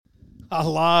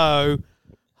Hello.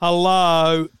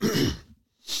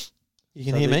 You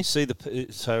can hear me? See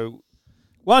so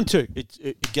 1, 2.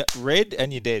 it get red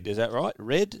and you're dead. Is that right?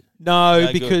 Red? No,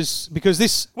 because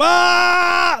this. See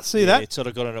that? It's sort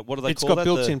of got an. What do they It's call got that?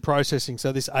 built-in processing.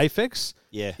 So this Aphex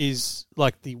is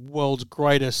like the world's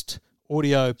greatest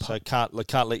audio. So can't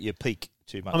let you peak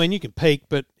too much. I mean, you can peak,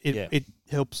 but it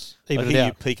helps even I it hear out.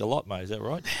 you peak a lot, mate. Is that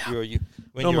right?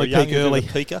 When Normally you're young, peak you're early. a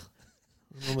peaker.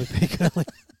 Normally peak early.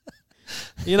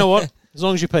 You know what? As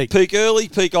long as you peak. Peak early,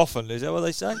 peak often. Is that what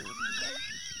they say?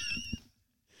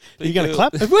 Are you going to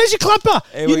clap? Where's your clapper?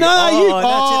 That's in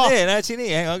there. That's in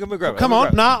here. Hang on, I'm going to grab it. Come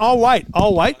on. Nah, I'll wait.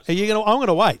 Are you going to? I'm going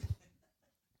to wait.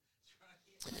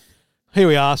 Here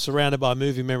we are, surrounded by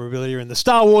movie memorabilia in the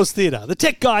Star Wars Theatre, the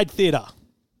Tech Guide Theatre,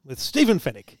 with Stephen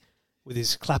Fennick, with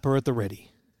his clapper at the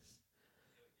ready.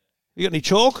 You got any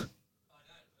chalk?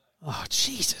 Oh,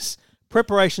 Jesus.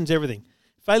 Preparation's everything.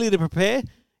 Failure to prepare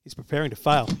is preparing to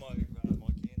fail. My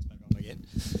can's back on again.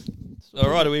 All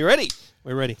right, are we ready?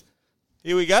 We're ready.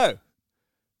 Here we go.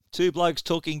 Two Blokes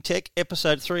Talking Tech,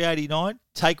 episode 389,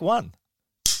 take 1.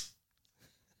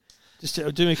 Just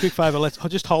do me a quick favour. I'll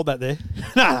just hold that there.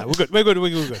 No, we're good. We're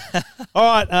good. All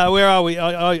right, where are we?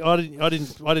 I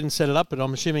didn't set it up, but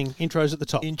I'm assuming intro's at the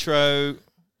top. Intro,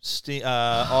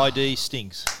 ID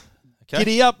stings. Okay.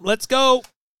 Giddy up, let's go.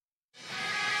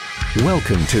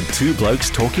 Welcome to Two Blokes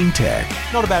Talking Tech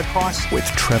Not a bad price. with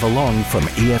Trevor Long from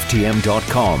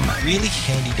EFTM.com Really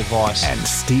handy device. and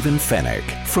Stephen Fennick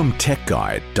from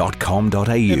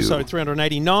TechGuide.com.au. Episode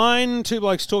 389, Two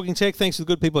Blokes Talking Tech. Thanks to the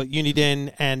good people at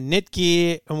Uniden and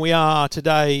Netgear. And we are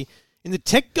today in the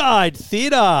Tech Guide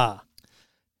Theatre.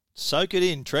 Soak it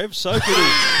in, Trev. Soak it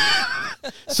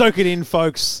in. Soak it in,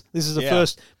 folks. This is the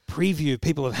first preview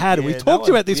people have had. And we've talked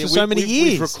about this for so many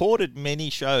years. We've recorded many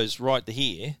shows right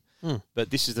here. But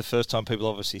this is the first time people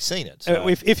have obviously seen it. So.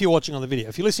 If you're watching on the video.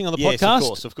 If you're listening on the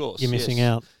podcast, of course. you're missing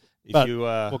out. But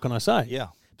what can I say? Yeah.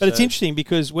 But it's interesting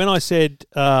because when I said,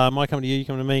 am I coming to you, you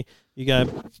coming to me, you go,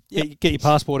 get your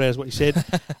passport out is what you said.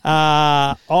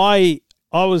 I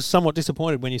was somewhat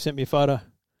disappointed when you sent me a photo.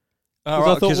 Oh,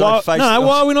 right,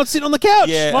 why are we not sitting on the couch?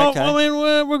 Yeah, okay. I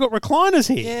mean, we've got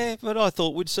recliners here. Yeah, but I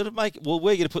thought we'd sort of make it. Well,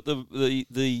 we're going to put the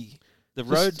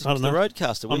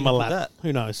roadcaster on my lap. That?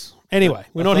 Who knows? Anyway,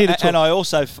 we're not here to talk. And I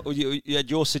also, at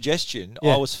your suggestion,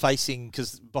 I was facing,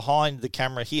 because behind the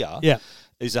camera here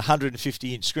is a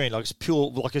 150-inch screen, like it's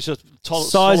pure, like it's just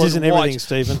size isn't everything,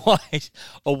 Stephen.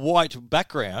 A white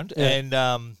background,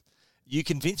 and you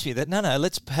convinced me that no,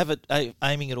 let's have it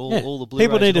aiming at all the Blu-rays.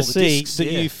 People need to see discs,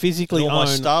 that you physically all own my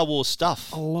Star Wars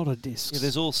stuff. A lot of discs. Yeah,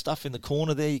 there's all stuff in the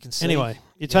corner there you can see. Anyway,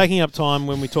 you're taking up time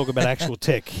when we talk about actual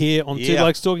tech here on Two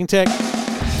Blokes Talking Tech.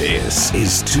 This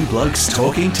is Two Blokes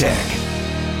Talking Tech.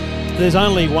 There's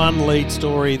only one lead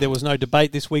story. There was no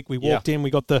debate this week. We walked in,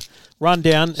 we got the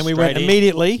rundown, and we went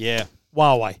immediately. Yeah.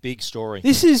 Huawei. Big story.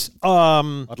 This is... I'd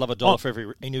love $1 for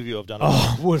every interview I've done.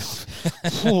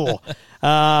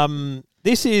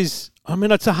 This is... I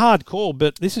mean, it's a hard call,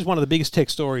 but this is one of the biggest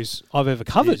tech stories I've ever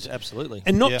covered. It is, absolutely.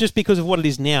 And not just because of what it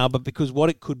is now, but because what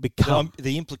it could become.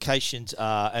 The implications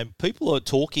are, and people are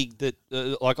talking that,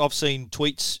 like I've seen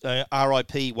tweets,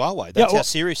 RIP Huawei. That's how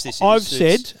serious this is. I've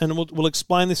said, and we'll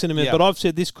explain this in a minute, but I've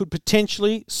said this could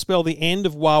potentially spell the end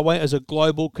of Huawei as a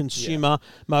global consumer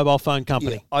mobile phone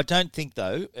company. Yeah. I don't think,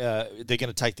 though, they're going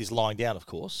to take this lying down, of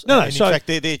course. No, in fact,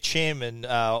 their chairman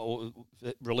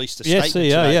released a statement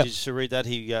today. Did you read that?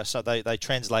 So they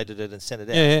translated it and sent it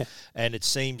out. And it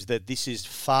seems that this is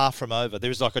far from over.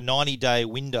 There's like a 90-day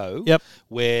window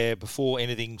where before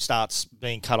anything starts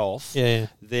being cut off,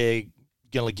 they're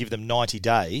going to give them 90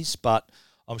 days. But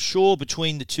I'm sure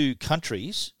between the two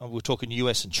countries, we're talking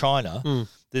US and China,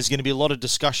 there's going to be a lot of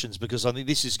discussions because I think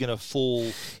this is going to fall.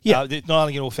 Not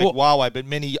only going to affect Huawei, but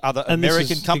many other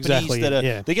American companies that are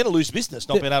they're going to lose business,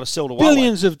 not being able to sell to Huawei.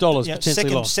 Billions of dollars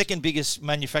potentially lost. Second biggest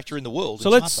manufacturer in the world. So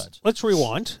let's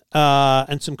rewind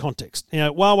and some context.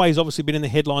 Huawei's obviously been in the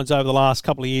headlines over the last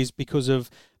couple of years because of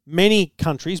many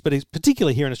countries, but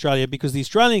particularly here in Australia, because the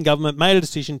Australian government made a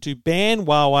decision to ban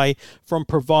Huawei from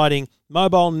providing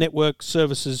mobile network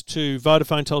services to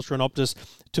Vodafone, Telstra and Optus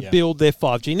to build their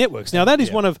 5G networks. Now, that is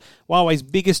one of Huawei's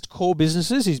biggest core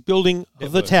businesses, is building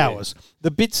the towers,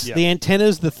 the bits, the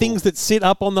antennas, the things that sit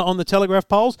up on the telegraph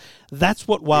poles. That's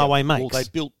what Huawei makes. Well,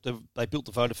 they built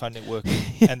the Vodafone network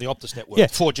and the Optus network,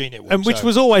 4G network. And which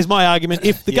was always my argument.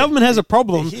 If the government has a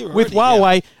problem with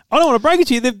Huawei, I don't want to break it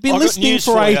to you, they've been listening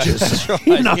for ages. That's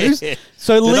right.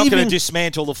 So they're not going to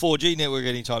dismantle the 4G network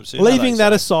anytime soon. Leaving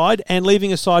that aside and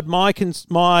leaving aside my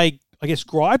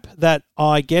gripe that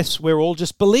I guess we're all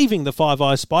just believing the Five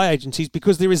Eyes spy agencies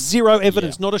because there is zero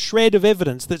evidence, not a shred of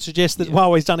evidence that suggests that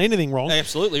Huawei's done anything wrong.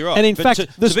 Absolutely right. And in fact,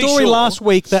 the story last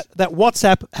week that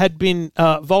WhatsApp had been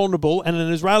vulnerable and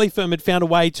an Israeli firm had found a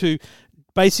way to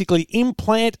basically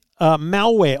implant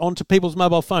malware onto people's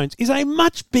mobile phones is a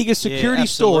much bigger security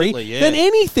story than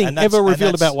anything ever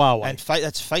revealed about Huawei. And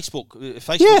that's Facebook.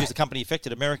 Facebook is the company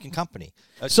affected, American company.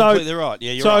 That's completely right.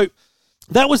 Yeah, you're right.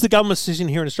 That was the government's decision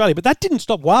here in Australia, but that didn't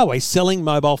stop Huawei selling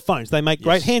mobile phones. They make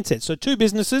great handsets. So two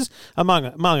businesses, among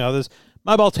others,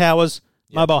 mobile towers,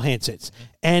 mobile handsets.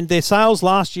 And their sales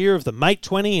last year of the Mate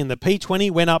 20 and the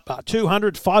P20 went up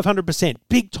 200, 500%.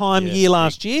 Big time year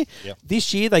last year. Yep.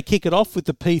 This year they kick it off with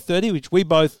the P30, which we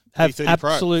both have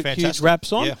absolute huge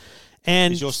raps on. Yeah.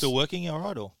 And is yours still working all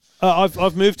right? Or?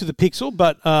 I've moved to the Pixel,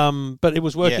 but it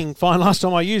was working fine last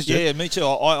time I used it. Yeah, me too.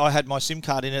 I had my SIM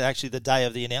card in it actually the day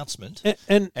of the announcement,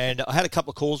 and I had a couple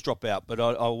of calls drop out, but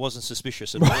I wasn't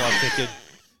suspicious at all. I think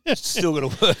it's still going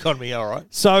to work on me, all right.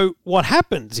 So what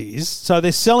happens is,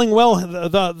 they're selling well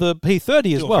the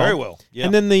P30 as well, very well,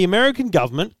 and then the American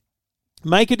government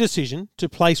make a decision to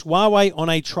place Huawei on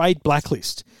a trade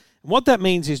blacklist. And what that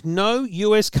means is no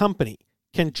US company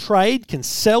can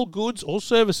sell goods or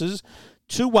services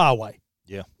to Huawei.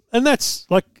 Yeah. And that's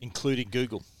like... including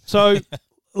Google. So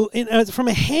from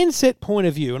a handset point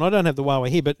of view, and I don't have the Huawei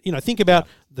here, but think about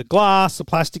the glass, the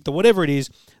plastic, the whatever it is,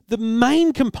 the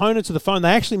main components of the phone,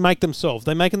 they actually make themselves.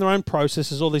 They're making their own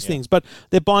processors, all these things. But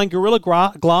they're buying Gorilla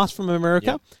Glass from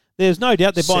America. Yep. There's no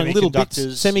doubt they're buying little bits,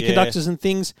 semiconductors and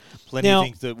things. Plenty of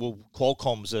things that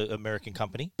Qualcomm's an American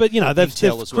company. But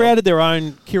they've created their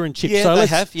own Kirin chip. Yeah, so they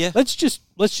have. Yeah. Let's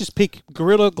just pick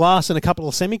Gorilla Glass and a couple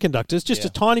of semiconductors, just a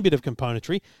tiny bit of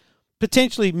componentry.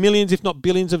 Potentially millions, if not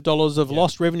billions of dollars of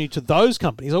lost revenue to those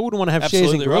companies. I wouldn't want to have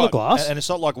shares in Gorilla Glass. And it's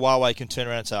not like Huawei can turn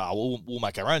around and say, we'll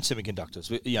make our own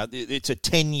semiconductors. It's a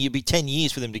 10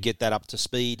 years for them to get that up to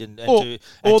speed and they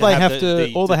have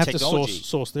to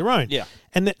source their own. Yeah.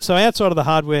 And so outside of the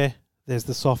hardware, there's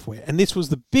the software. And this was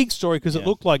the big story because it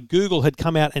looked like Google had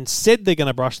come out and said they're going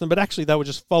to brush them, but actually they were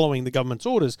just following the government's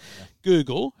orders. Yeah.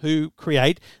 Google, who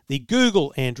create the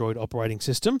Google Android operating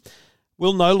system,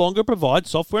 will no longer provide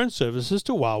software and services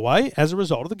to Huawei as a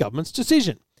result of the government's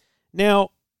decision.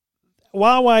 Now,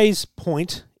 Huawei's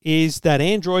point is that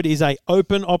Android is an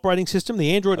open operating system.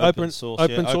 The Android open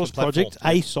source project,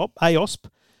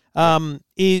 AOSP,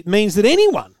 it means that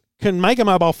anyone can make a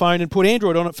mobile phone and put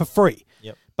Android on it for free.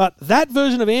 Yep. But that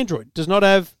version of Android does not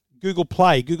have Google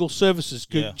Play, Google Services,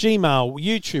 Gmail,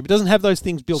 YouTube. It doesn't have those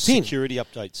things built in. Security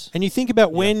updates. And you think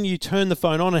about when you turn the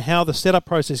phone on and how the setup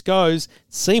process goes,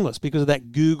 it's seamless because of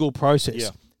that Google process. Yeah.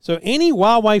 So any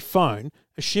Huawei phone,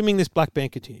 assuming this black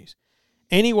band continues,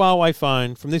 any Huawei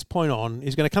phone from this point on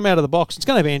is going to come out of the box. It's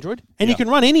going to have Android, and you can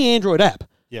run any Android app.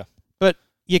 Yeah. But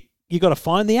you got to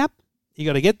find the app. You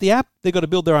got to get the app. They've got to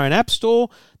build their own app store.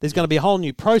 There's going to be a whole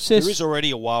new process. There is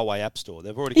already a Huawei app store.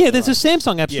 They've already there's a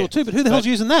Samsung app store too. But who the hell's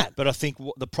using that? But I think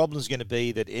the problem is going to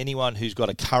be that anyone who's got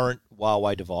a current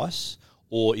Huawei device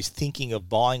or is thinking of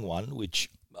buying one, which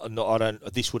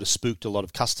this would have spooked a lot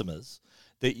of customers,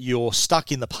 that you're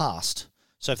stuck in the past.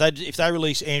 So if they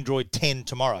release Android 10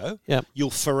 tomorrow,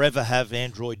 you'll forever have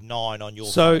Android 9 on your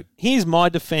phone. So here's my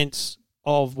defense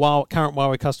of current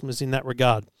Huawei customers in that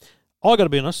regard. I got to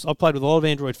be honest, I've played with a lot of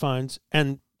Android phones,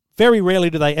 and very rarely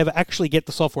do they ever actually get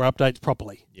the software updates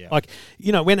properly. Yeah. Like,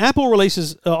 when Apple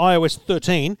releases iOS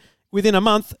 13, within a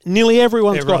month, nearly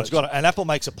everyone's got it. And Apple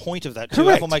makes a point of that too.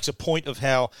 Correct. Apple makes a point of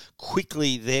how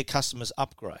quickly their customers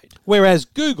upgrade. Whereas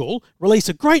Google release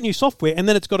a great new software, and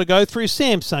then it's got to go through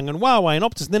Samsung and Huawei and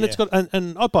Optus, and then it's got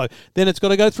and Oppo. Then it's got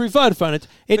to go through Vodafone.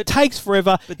 It takes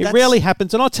forever. It rarely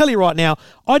happens. And I'll tell you right now,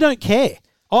 I don't care.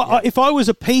 If I was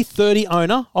a P30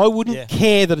 owner, I wouldn't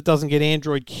care that it doesn't get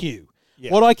Android Q.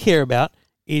 Yeah. What I care about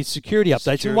is security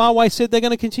updates. And Huawei said they're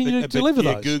going to continue to deliver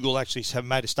those. Google actually have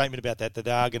made a statement about that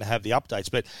they are going to have the updates.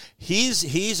 But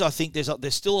here's I think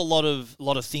there's still a lot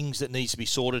of things that needs to be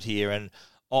sorted here. And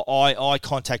I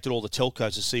contacted all the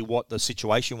telcos to see what the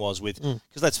situation was with,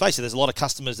 because let's face it, there's a lot of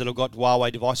customers that have got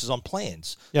Huawei devices on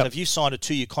plans. Yep. So if you signed a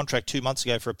 2-year contract 2 months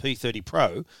ago for a P30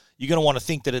 Pro, you're going to want to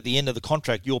think that at the end of the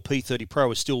contract, your P30 Pro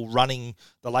is still running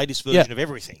the latest version of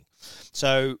everything.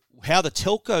 So how the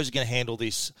telcos are going to handle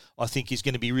this, I think, is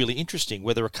going to be really interesting,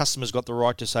 whether a customer's got the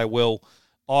right to say, well,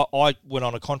 I went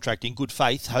on a contract in good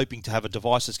faith, hoping to have a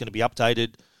device that's going to be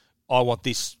updated. I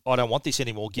don't want this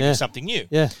anymore. Give me something new.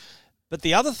 Yeah. But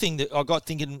the other thing that I got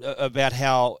thinking about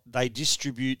how they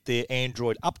distribute their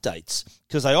Android updates,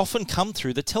 because they often come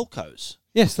through the telcos.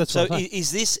 Yes, that's so.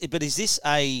 Is this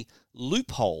a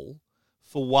loophole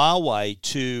for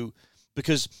Huawei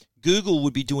because Google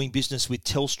would be doing business with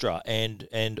Telstra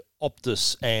and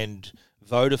Optus and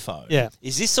Vodafone. Yeah.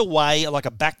 Is this a way, like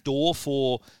a backdoor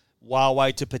for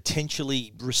Huawei to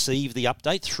potentially receive the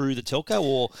update through the telco,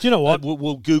 or do you know what?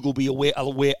 Will Google be awake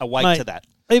to that?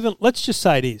 Even let's just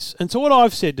say it is. And so what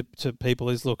I've said to people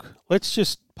is, look, let's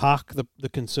just park the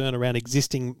concern around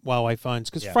existing Huawei phones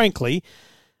because, frankly,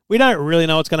 we don't really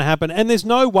know what's going to happen, and there's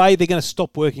no way they're going to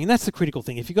stop working. That's the critical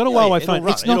thing. If you've got a Huawei phone,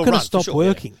 it's not going to stop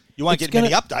working. You won't get many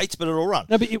updates, but it'll run.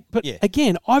 No, but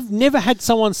again, I've never had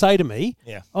someone say to me,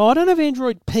 "Oh, I don't have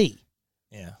Android P."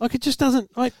 Yeah, like it just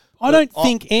doesn't. I don't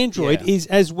think Android is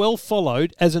as well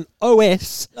followed as an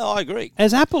OS. No, I agree.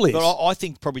 As Apple is, but I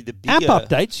think probably the app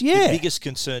updates. The biggest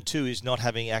concern too is not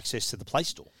having access to the Play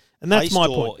Store. And that's my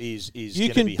point. You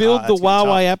can build the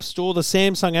Huawei App Store, the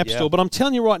Samsung App Store, but I'm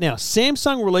telling you right now,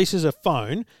 Samsung releases a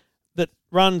phone that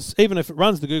runs, even if it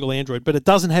runs the Google Android, but it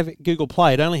doesn't have Google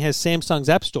Play, it only has Samsung's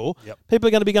App Store. Yep. People are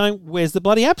going to be going, where's the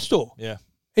bloody App Store? Yeah.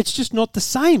 It's just not the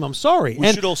same, I'm sorry.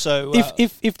 We should also...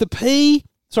 If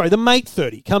the Mate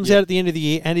 30 comes out at the end of the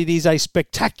year and it is a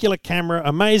spectacular camera,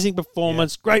 amazing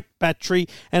performance, great battery,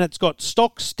 and it's got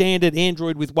stock standard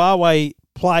Android with Huawei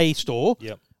Play Store...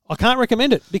 Yep. I can't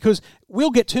recommend it because we'll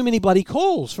get too many bloody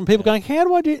calls from people going, how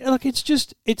do I do it? Like,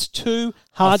 it's too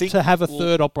hard to have a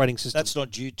third operating system. That's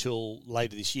not due till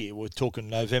later this year. We're talking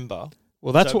November.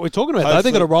 Well, that's what we're talking about, though.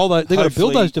 They've got to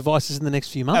build those devices in the next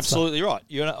few months. Absolutely right.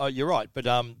 You're right. But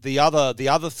the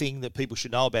other thing that people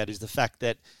should know about is the fact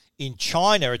that in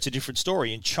China, it's a different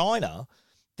story. In China,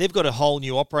 they've got a whole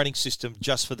new operating system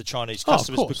just for the Chinese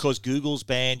customers because Google's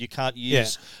banned. You can't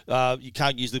use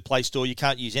the Play Store. You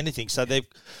can't use anything. So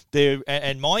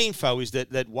and my info is that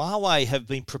Huawei have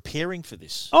been preparing for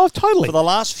this. Oh, totally. For the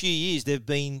last few years, they've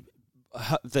been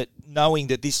knowing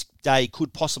that this day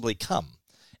could possibly come,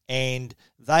 and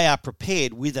they are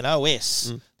prepared with an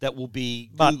OS that will be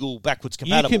Google backwards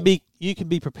compatible. You can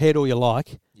be prepared all you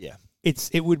like. Yeah,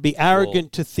 it would be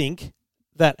arrogant to think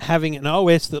that having an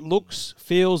OS that looks,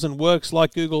 feels, and works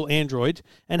like Google Android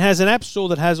and has an app store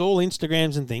that has all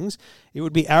Instagrams and things, it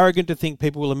would be arrogant to think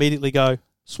people will immediately go,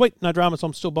 sweet, no dramas,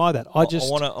 I'm still by that. I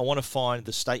want to find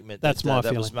the statement that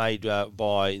was made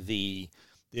by the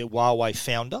Huawei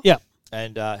founder. Yeah.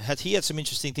 And he had some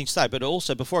interesting things to say. But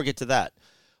also, before I get to that,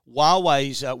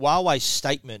 Huawei's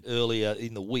statement earlier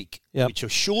in the week, which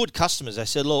assured customers, they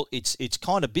said, look, it's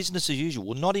kind of business as usual.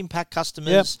 Will not impact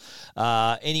customers,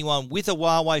 anyone with a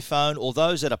Huawei phone or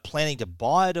those that are planning to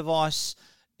buy a device.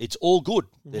 It's all good,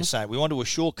 they're saying. We want to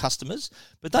assure customers.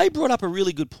 But they brought up a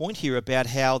really good point here about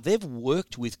how they've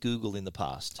worked with Google in the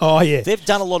past. Oh, yeah. They've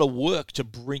done a lot of work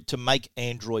to make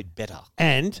Android better.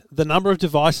 And the number of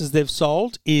devices they've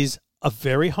sold is a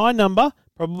very high number,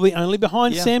 probably only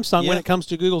behind Samsung when it comes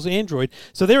to Google's Android.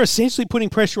 So they're essentially putting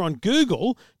pressure on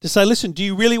Google to say, listen, do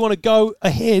you really want to go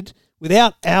ahead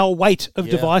without our weight of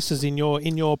devices in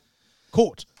your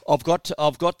court? I've got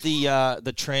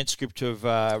the transcript of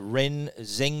Ren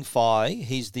Zhengfei.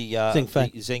 He's the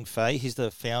Zhengfei. He's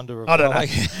the founder of. I don't know.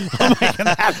 I'm making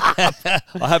that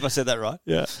up. I hope I said that right.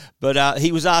 Yeah. But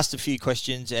he was asked a few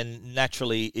questions, and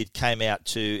naturally, it came around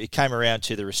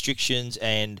to the restrictions,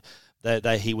 and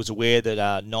he was aware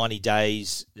that 90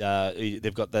 days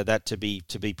they've got that to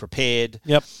be prepared.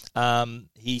 Yep.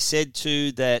 He said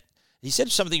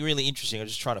something really interesting. I'm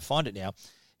just trying to find it now.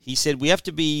 He said,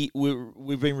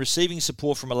 we've been receiving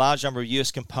support from a large number of US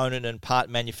component and part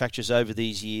manufacturers over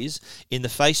these years. In the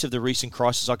face of the recent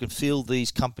crisis, I can feel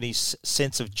these companies'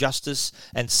 sense of justice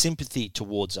and sympathy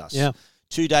towards us. Yeah.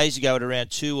 2 days ago at around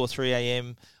 2 or 3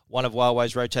 a.m., one of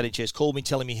Huawei's rotating chairs called me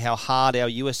telling me how hard our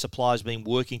US suppliers have been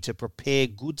working to prepare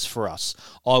goods for us.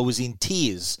 I was in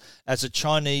tears. As a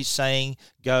Chinese saying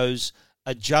goes,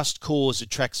 a just cause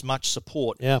attracts much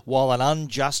support, while an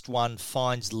unjust one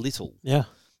finds little. Yeah.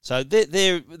 So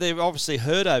they're obviously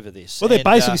hurt over this. What they're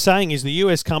basically saying is the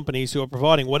US companies who are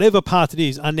providing whatever part it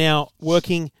is are now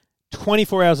working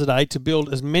 24 hours a day to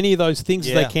build as many of those things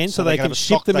as they can so they can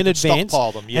ship them in advance.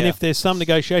 And if there's some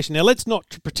negotiation. Now, let's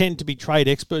not pretend to be trade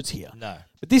experts here. No.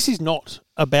 But this is not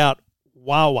about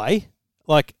Huawei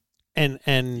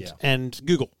and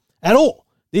Google at all.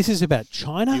 This is about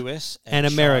China, US and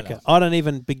America. China. I don't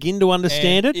even begin to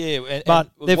understand it, but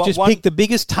they've just picked the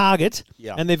biggest target,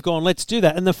 and they've gone, let's do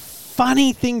that. And the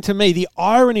funny thing to me, the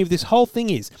irony of this whole thing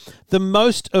is the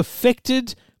most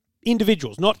affected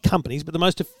individuals, not companies, but the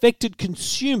most affected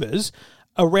consumers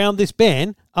around this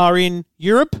ban are in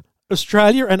Europe,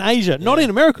 Australia, and Asia, not in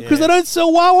America, because they don't sell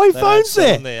Huawei phones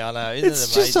there. I know.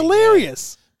 It's just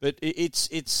hilarious. But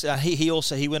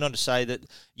he went on to say that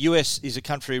US is a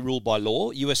country ruled by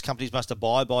law. US companies must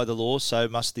abide by the law, so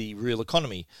must the real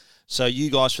economy. So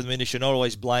you guys from the media should not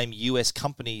always blame US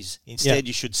companies. Instead,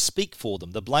 you should speak for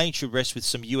them. The blame should rest with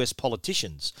some US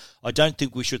politicians. I don't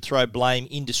think we should throw blame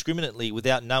indiscriminately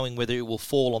without knowing whether it will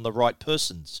fall on the right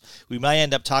persons. We may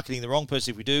end up targeting the wrong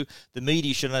person if we do. The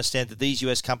media should understand that these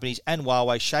US companies and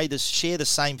Huawei share the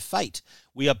same fate.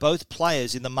 We are both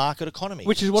players in the market economy.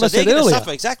 Which is what I said earlier.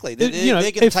 Suffer. Exactly. They're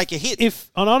going to take a hit.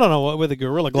 And I don't know whether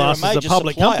Gorilla Glass is a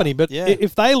public company, but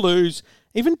if they lose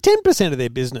even 10% of their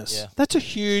business, that's a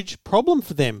huge problem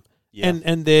for them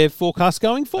and their forecast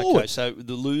going forward. Okay, so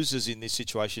the losers in this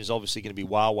situation is obviously going to be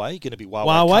Huawei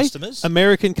customers.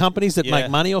 American companies that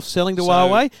make money off selling to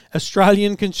Huawei,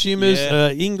 Australian consumers,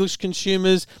 English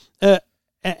consumers,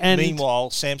 and meanwhile,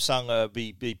 Samsung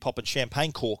be popping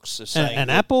champagne corks, saying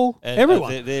and Apple,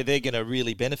 everyone. They're going to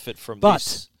really benefit from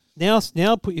this. Now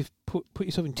put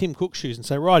yourself in Tim Cook's shoes and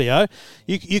say, rightio,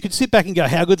 you could sit back and go,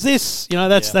 how good's this?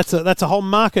 That's a whole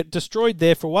market destroyed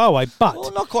there for Huawei. But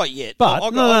not quite yet. But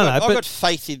I've got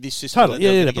faith in this system. Totally,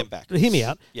 they're going to get back. Hear me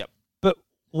out. Yep. But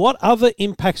what other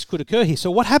impacts could occur here? So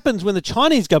what happens when the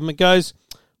Chinese government goes,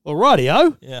 well,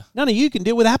 rightio, none of you can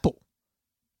deal with Apple?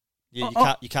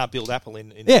 Yeah, you can't build Apple in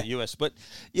the US, but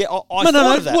I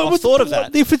thought of that. I've thought of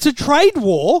that. If it's a trade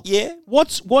war,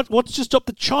 what's to stop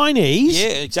the Chinese?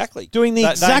 Exactly. Doing the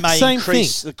exact same thing.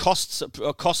 The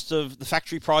cost of the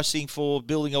factory pricing for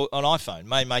building an iPhone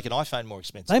may make an iPhone more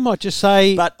expensive. They might just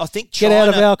say, but I think China, get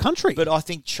out of our country. But I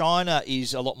think China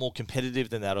is a lot more competitive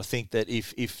than that. I think that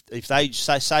if they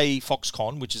say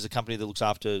Foxconn, which is a company that looks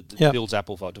after builds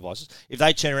Apple devices, if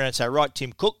they turn around and say, right,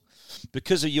 Tim Cook,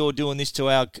 because of you're doing this to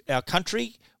our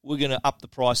country, we're going to up the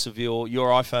price of your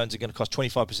iPhones are going to cost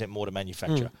 25% more to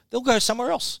manufacture. They'll go somewhere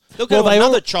else. They'll go to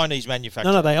another Chinese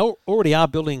manufacturer. No, they already are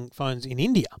building phones in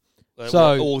India.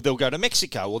 Or they'll go to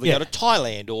Mexico, or they'll go to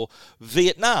Thailand, or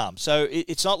Vietnam. So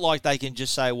it's not like they can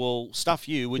just say, well, stuff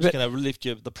you, we're just going to lift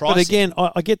the price. But again,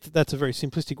 I get that that's a very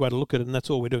simplistic way to look at it, and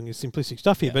that's all we're doing is simplistic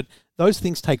stuff here. But those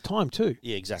things take time too.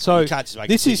 Yeah, exactly. So you can't just make a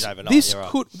decision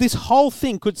overnight. This whole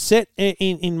thing could set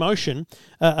in motion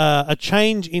a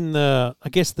change in the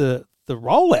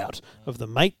rollout of the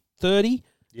Mate 30.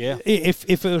 Yeah. If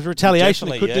it was retaliation,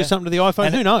 it could do something to the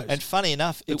iPhone. Who knows? And funny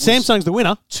enough, Samsung's the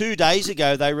winner. 2 days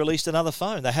ago, they released another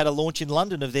phone. They had a launch in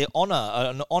London of their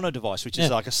an Honor device, which is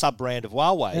like a sub-brand of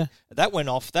Huawei. Yeah. That went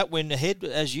off. That went ahead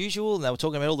as usual, and they were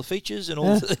talking about all the features and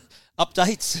all the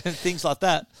updates and things like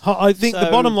that. I think the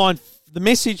bottom line, the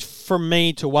message from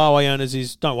me to Huawei owners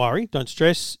is: don't worry, don't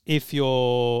stress. If you've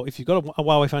got a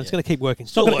Huawei phone, it's going to keep working.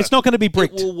 It's not going to be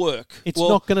bricked. It will work. It's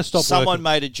not going to stop. Someone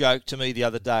made a joke to me the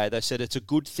other day. They said it's a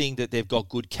good thing that they've got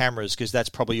good cameras because that's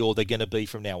probably all they're going to be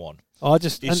from now on.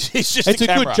 It's a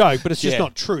good joke, but it's just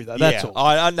not true, though. That's all.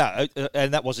 I know,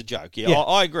 and that was a joke. Yeah.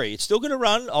 I agree. It's still going to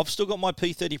run. I've still got my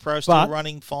P30 Pro still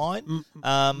running fine.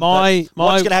 What's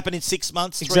going to happen in 6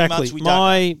 months, 3 months? We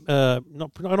don't know.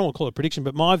 I don't want to call it a prediction,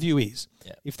 but my view is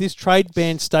if this trade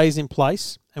ban stays in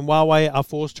place and Huawei are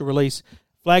forced to release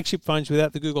flagship phones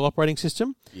without the Google operating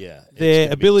system,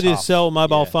 their ability to sell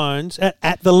mobile phones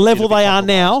at the level they are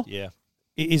now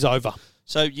is over.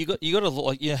 So you got to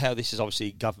look, how this is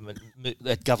obviously government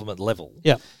at government level.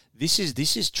 Yeah, this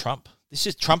is Trump. This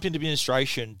is Trump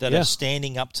administration that are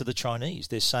standing up to the Chinese.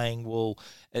 They're saying, well,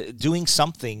 doing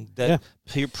something that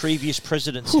previous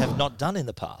presidents have not done in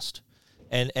the past,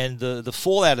 and the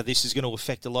fallout of this is going to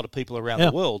affect a lot of people around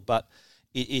the world. But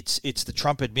it's the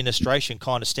Trump administration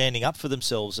kind of standing up for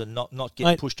themselves and not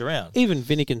getting pushed around. Even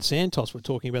Vinnick and Santos were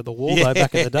talking about the wall though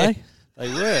back in the day. They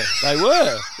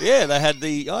were. Yeah, they had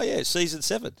season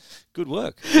 7. Good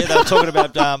work. Yeah, they were talking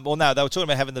about, they were talking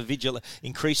about having the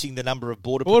increasing the number of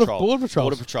Border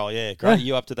Patrol, yeah. Great.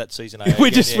 You're up to that season 8.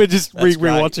 We're just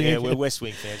rewatching it. Yeah, we're West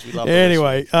Wing fans. We love it.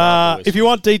 Anyway, if you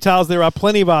want details, there are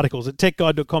plenty of articles at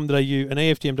techguide.com.au and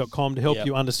EFTM.com to help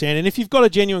you understand. And if you've got a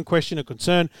genuine question or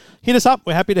concern, hit us up.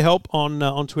 We're happy to help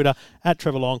on Twitter at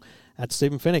Trevor Long, at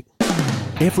Stephen Fennick.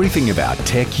 Everything about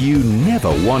tech you never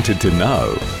wanted to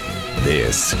know.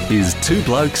 This is Two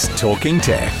Blokes Talking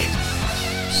Tech.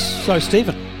 So,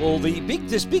 Stephen. Well, the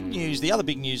other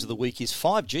big news of the week is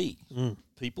 5G,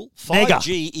 people.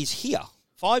 5G is here.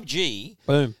 5G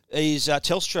is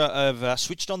Telstra have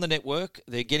switched on the network.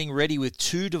 They're getting ready with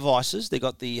 2 devices. They've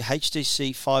got the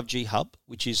HTC 5G Hub,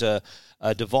 which is a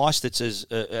device that says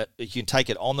you can take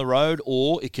it on the road,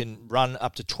 or it can run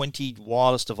up to 20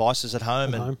 wireless devices at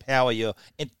home and power your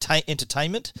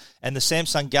entertainment. And the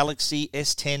Samsung Galaxy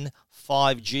S10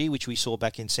 5G, which we saw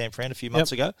back in San Fran a few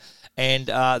months ago. And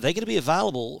they're going to be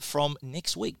available from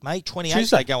next week, May 28th.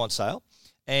 Tuesday. They go on sale.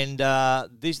 And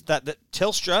that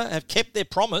Telstra have kept their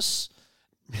promise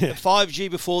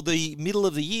 5G before the middle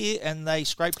of the year, and they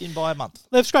scraped in by a month.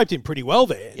 They've scraped in pretty well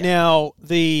there. Yeah. Now,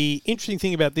 the interesting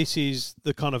thing about this is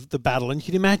the kind of the battle, and you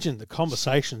can imagine the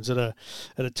conversations at a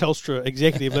Telstra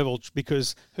executive level,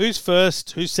 because who's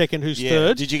first, who's second, who's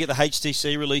third. Did you get the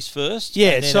HTC release first?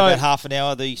 Yeah. And then so about half an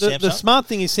hour the Samsung. The smart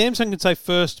thing is Samsung can say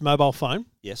first mobile phone.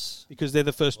 Yes. Because they're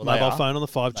the first mobile phone on the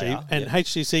 5G. And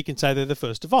HTC can say they're the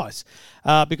first device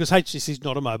because HTC is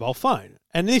not a mobile phone.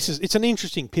 And it's an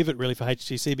interesting pivot, really, for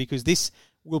HTC, because this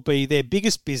will be their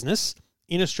biggest business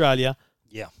in Australia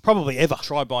probably ever.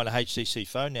 Try buying a HTC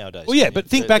phone nowadays. Well, but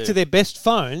think back to their best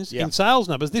phones in sales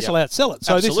numbers. This will outsell it.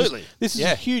 So absolutely. This is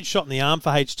a huge shot in the arm for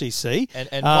HTC.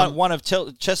 And one of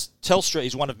Telstra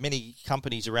is one of many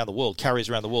companies around the world, carriers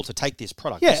around the world, to take this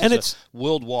product. Yeah, and it's a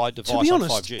worldwide device. To be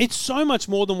honest, on 5G. It's so much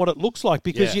more than what it looks like,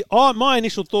 because my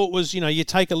initial thought was, you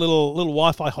take a little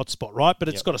Wi-Fi hotspot, right? But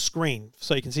it's got a screen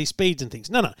so you can see speeds and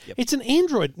things. No. It's an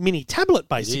Android mini tablet,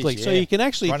 basically. So you can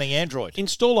actually running Android,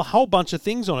 install a whole bunch of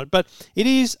things on it. But it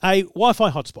is a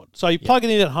Wi-Fi hotspot. So you plug it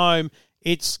in at home,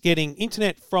 it's getting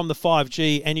internet from the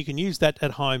 5G, and you can use that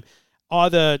at home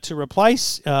either to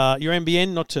replace your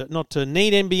NBN, not to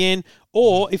need NBN,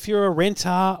 or if you're a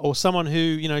renter or someone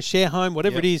who, share home,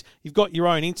 whatever it is, you've got your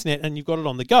own internet and you've got it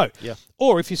on the go. Yeah.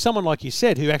 Or if you're someone like you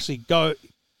said who actually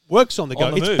works on the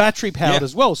go, it's battery powered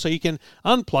as well, so you can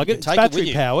unplug it. It's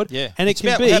battery powered, and it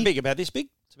can be how big? About this big?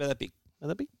 It's about that big. About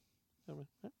that big?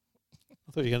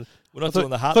 I thought you were going to. We're not doing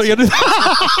the heart.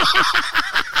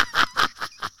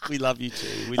 We love you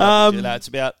too. We love you too. No, it's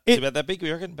about that big,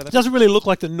 we reckon? It doesn't really look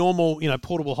like the normal,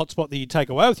 portable hotspot that you take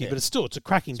away with you, but it's a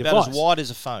cracking device. About as wide as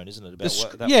a phone, isn't it?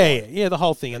 The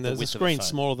whole thing. And the screen's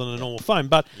smaller than a normal phone.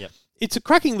 But it's a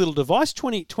cracking little device.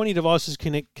 20 devices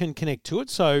can connect to it,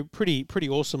 so pretty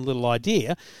awesome little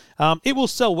idea. It will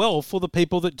sell well for the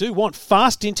people that do want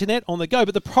fast internet on the go.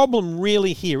 But the problem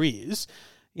really here is,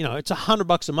 it's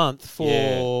 $100 a month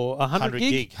for 100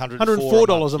 gig,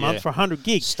 $104 a month for 100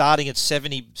 gig. Starting at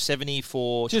 70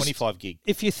 for 25 gig.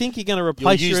 If you think you're going to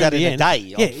replace your NBN, that in a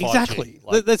day on 5G. Exactly.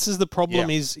 This is the problem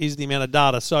is the amount of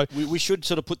data. So we should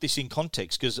sort of put this in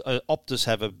context, because Optus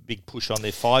have a big push on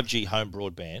their 5G home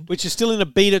broadband, which is still in a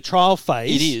beta trial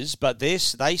phase. It is, but they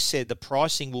said the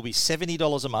pricing will be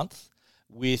 $70 a month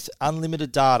with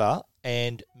unlimited data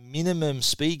and minimum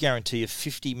speed guarantee of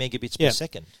 50 megabits per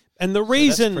second. And the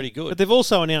reason, pretty good. But they've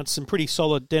also announced some pretty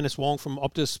solid. Dennis Wong from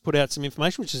Optus put out some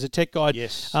information, which is a tech guide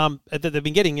that they've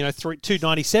been getting,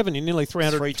 $297 in nearly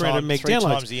 300 meg downloads. 3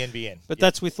 times the NBN. But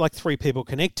that's with like 3 people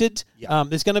connected.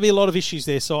 There's going to be a lot of issues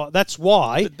there, so that's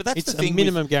why but that's it's the thing a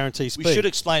minimum guarantee speed. We should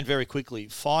explain very quickly,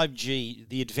 5G,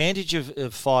 the advantage of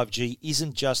 5G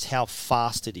isn't just how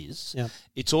fast it is,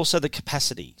 it's also the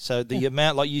capacity. So the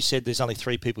amount, like you said, there's only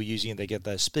 3 people using it, they get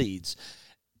those speeds.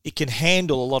 It can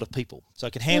handle a lot of people. So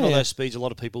it can handle those speeds, a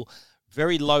lot of people.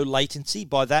 Very low latency.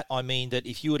 By that, I mean that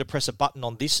if you were to press a button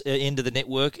on this end of the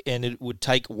network and it would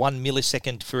take 1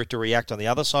 millisecond for it to react on the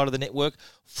other side of the network,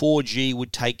 4G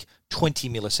would take 20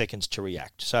 milliseconds to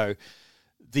react. So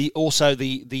the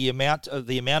amount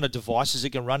of devices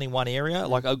it can run in one area,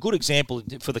 like a good example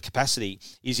for the capacity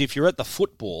is if you're at the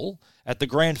football, at the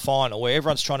grand final, where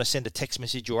everyone's trying to send a text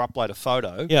message or upload a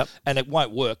photo, and it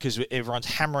won't work because everyone's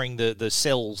hammering the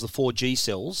cells, the 4G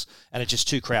cells, and it's just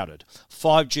too crowded.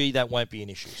 5G, that won't be an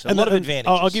issue. So a lot of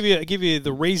advantages. I'll give you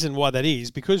the reason why that is,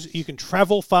 because you can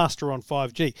travel faster on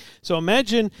 5G. So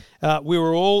imagine we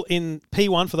were all in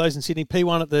P1, for those in Sydney,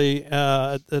 P1 at the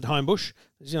at Homebush.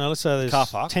 Let's say there's car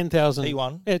park, 10,000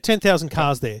 P1. Yeah, 10,000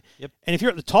 cars there. Yep. And if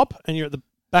you're at the top and you're at the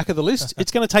back of the list,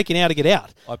 it's going to take an hour to get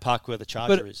out. I park where the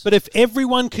charger is. But if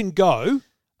everyone can go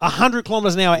 100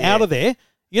 kilometres an hour out of there,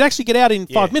 you'd actually get out in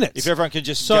 5 minutes. If everyone can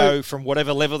just go from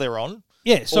whatever level they're on.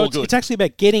 Yeah, so it's actually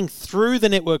about getting through the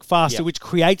network faster, which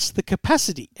creates the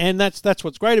capacity. And that's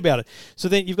what's great about it. So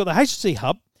then you've got the HTC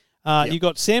Hub. You've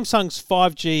got Samsung's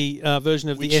 5G version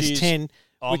of the S10.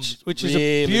 Which is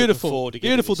a beautiful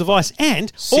device,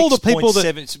 and all the people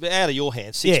that it's out of your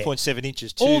hands, 6.7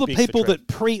 inches. All the people that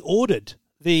pre-ordered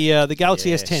the Galaxy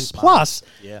S10 Plus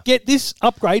get this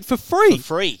upgrade for free.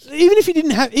 Even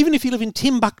if you live in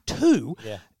Timbuktu,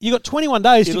 you got 21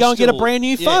 days to go and get a brand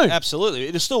new phone. Absolutely,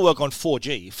 it'll still work on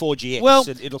 4Gx. Well,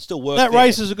 it'll still work. That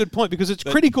raises a good point, because it's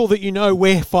critical that you know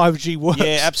where 5G works.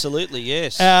 Yeah, absolutely.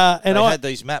 Yes, and I had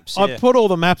these maps. I put all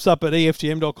the maps up at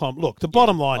EFTM.com. Look, the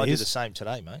bottom line is I did the same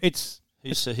today, mate.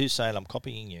 Who's saying I'm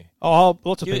copying you? Oh,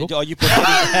 lots of people. You put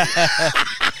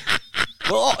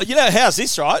Well, how's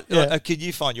this, right? Yeah. Can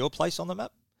you find your place on the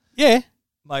map? Yeah.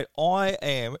 Mate, I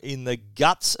am in the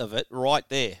guts of it right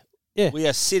there. Yeah. We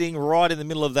are sitting right in the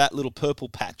middle of that little purple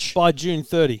patch. By June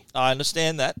 30. I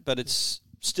understand that, but it's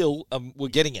still, we're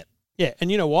getting it. Yeah,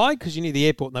 and you know why? Because you need the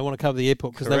airport, and they want to cover the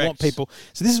airport because they want people.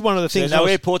 So this is one of the things. So no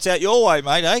airports out your way,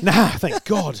 mate, eh? Nah, thank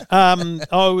God. One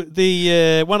of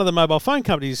the mobile phone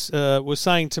companies was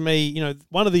saying to me, you know,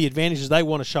 one of the advantages they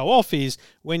want to show off is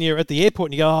when you're at the airport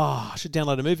and you go, I should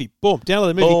download a movie. Boom,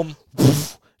 download a movie. Boom.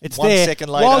 It's 1 there. second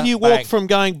later, while you walk bang. from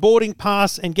going boarding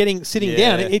pass and sitting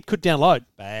down, it could download.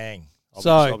 Bang.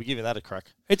 I'll be giving that a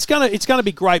crack. It's gonna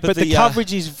be great, but the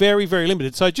coverage is very, very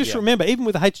limited. So just remember, even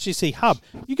with a HTC Hub,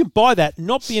 you can buy that,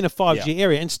 not be in a 5G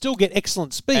area, and still get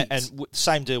excellent speeds. And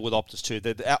same deal with Optus too.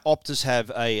 Optus have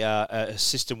a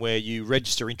system where you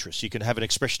register interest. You can have an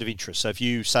expression of interest. So if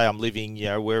you say I'm living,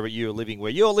 wherever you're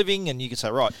living, and you can say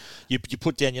right, you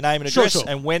put down your name and address,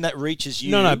 and when that reaches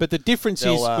you, no. But the difference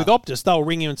is with Optus, they'll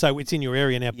ring you and say it's in your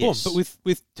area now. Boom. But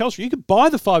with Telstra, you could buy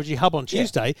the 5G Hub on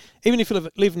Tuesday, even if you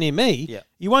live near me. Yeah.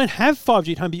 You won't have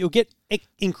 5G at home, but you'll get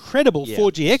incredible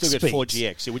 4GX speeds.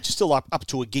 4GX, which is still up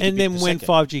to a gigabit and then when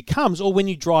 5G comes, or when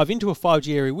you drive into a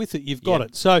 5G area with it, you've got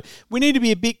it. So we need to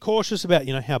be a bit cautious about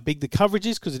how big the coverage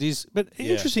is, because it is. But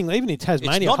interestingly, even in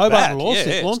Tasmania, Hobart and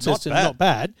Launceston, not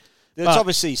bad. There's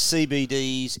obviously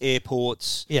CBDs,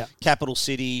 airports, capital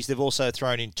cities. They've also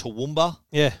thrown in Toowoomba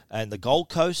and the Gold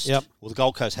Coast. Yep. Well, the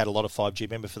Gold Coast had a lot of 5G,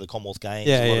 remember, for the Commonwealth Games,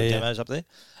 a lot of demos up there.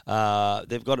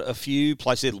 They've got a few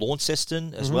places there,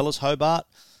 Launceston as well as Hobart.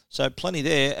 So plenty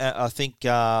there. I think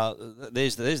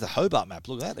there's the Hobart map.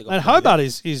 Look at that. And Hobart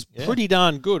is pretty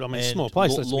darn good. I mean, small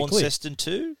place. Launceston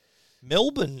too.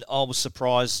 Melbourne, I was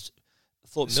surprised. I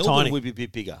thought Melbourne tiny. Would be a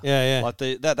bit bigger. Yeah. Like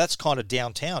that's kind of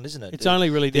downtown, isn't it? It's only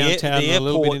really downtown and a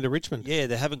little bit into Richmond. Yeah,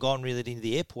 they haven't gone really into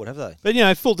the airport, have they? But,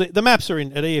 the maps are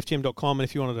in at EFTM.com, and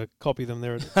if you wanted to copy them,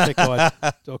 they're at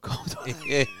techguide.com.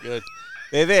 Yeah, good.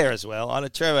 They're there as well. I know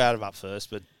Trevor had them up first,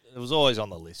 but it was always on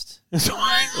the list. It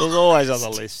was always on the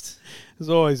list. It was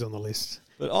always on the list.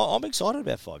 But I'm excited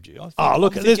about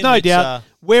 5G. There's no doubt.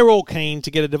 We're all keen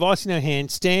to get a device in our hand,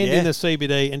 stand in the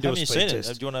CBD and do a speed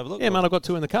test. Do you want to have a look? Yeah, man, I've got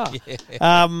two in the car.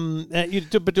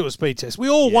 But do a speed test. We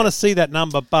all want to see that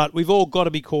number, but we've all got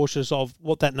to be cautious of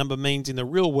what that number means in the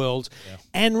real world. Yeah.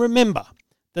 And remember,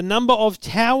 the number of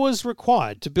towers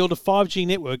required to build a 5G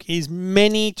network is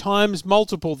many times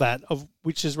multiple that of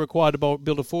which is required to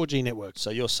build a 4G network. So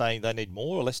you're saying they need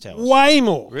more or less towers? Way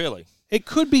more. Really? It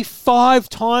could be 5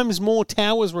 times more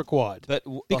towers required,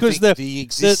 because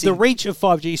the reach of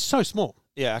 5G is so small.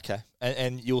 Yeah, okay,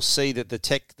 and you'll see that the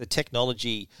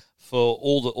technology for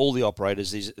all the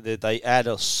operators is that they add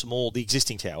the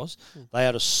existing towers. They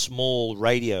add a small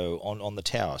radio on the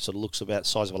tower, so it looks about the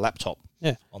size of a laptop.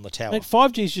 On the tower.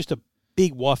 5G is just a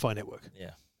big Wi-Fi network.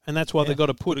 Yeah. And that's why they've got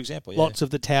to put lots of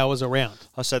the towers around.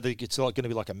 So it's going to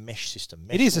be like a mesh system.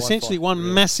 It is essentially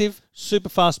one massive, super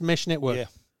fast mesh network. Yeah.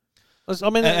 I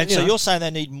mean, so you're saying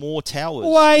they need more towers,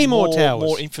 way more towers,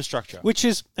 more infrastructure.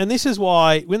 And this is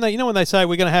why when they say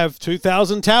we're going to have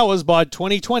 2,000 towers by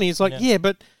 2020, it's like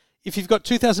but if you've got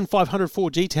 2,500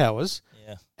 4G towers,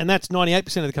 and that's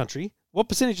 98% of the country, what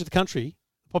percentage of the country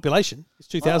population is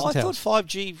 2,000 towers? I thought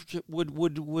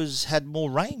 5G had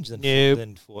more range than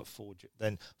 4G.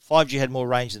 Then 5G had more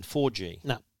range than 4G.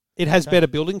 No, it has better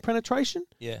building penetration.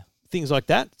 Yeah. Things like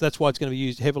that. That's why it's going to be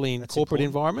used heavily in corporate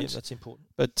environments. Yeah, that's important.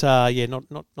 But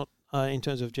not in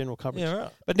terms of general coverage. Yeah,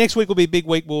 right. But next week will be a big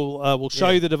week. We'll show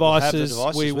you the devices.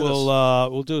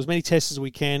 We'll do as many tests as we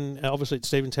can. Obviously at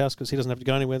Stephen's house, because he doesn't have to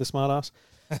go anywhere. The smart ass.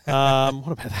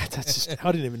 What about that? That's just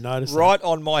I didn't even notice. Right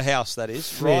on my house, that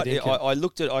is. Right. I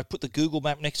looked at. I put the Google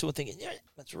map next to it, thinking, yeah,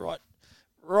 that's right.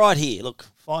 Right here. Look,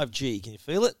 5G. Can you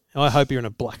feel it? I hope you're in a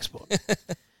black spot.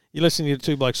 You're listening to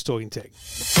Two Blokes Talking Tech.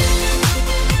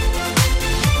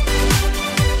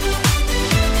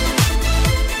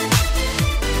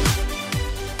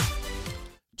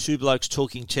 Two Blokes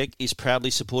Talking Tech is proudly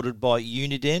supported by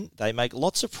Uniden. They make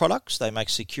lots of products. They make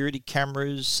security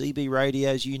cameras, CB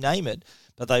radios, you name it.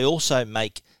 But they also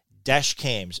make dash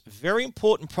cams. Very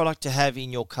important product to have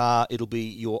in your car. It'll be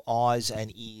your eyes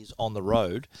and ears on the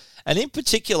road. And in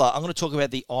particular, I'm going to talk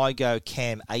about the iGo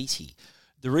Cam 80.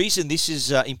 The reason this is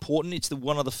important, it's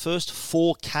one of the first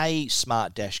 4K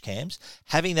smart dash cams.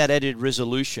 Having that added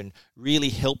resolution really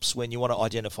helps when you want to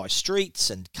identify streets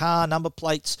and car number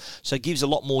plates. So it gives a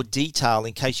lot more detail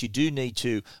in case you do need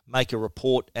to make a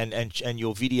report and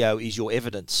your video is your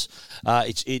evidence.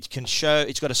 It can show.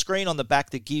 It's got a screen on the back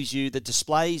that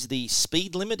displays the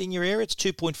speed limit in your area. It's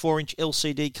 2.4-inch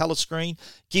LCD color screen.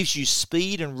 Gives you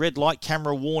speed and red light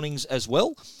camera warnings as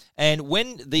well. And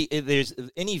when there's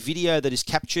any video that is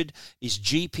captured is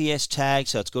GPS tagged,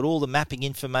 so it's got all the mapping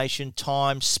information,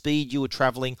 time, speed you were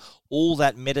traveling, all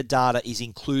that metadata is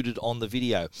included on the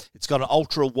video. It's got an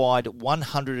ultra-wide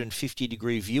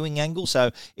 150-degree viewing angle,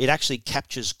 so it actually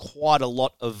captures quite a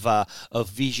lot of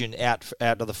vision out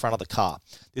of the front of the car.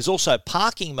 There's also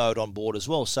parking mode on board as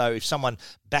well, so if someone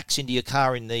backs into your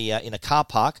car in a car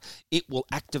park, it will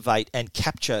activate and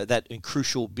capture that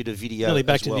crucial bit of video. Nearly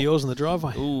backed into yours in the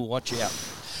driveway. Ooh, watch out.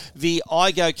 The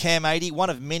iGo Cam 80, one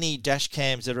of many dash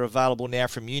cams that are available now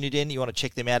from Uniden. You want to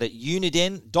check them out at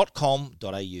uniden.com.au.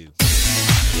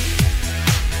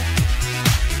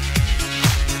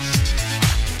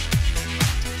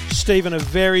 Stephen, a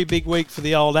very big week for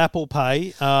the old Apple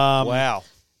Pay. Wow.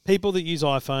 People that use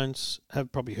iPhones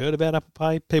have probably heard about Apple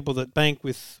Pay. People that bank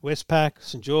with Westpac,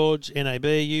 St. George, NAB,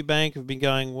 UBank have been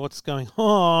going, what's going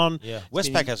on? Yeah,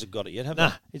 Westpac hasn't got it yet, have they?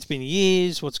 Nah, it's been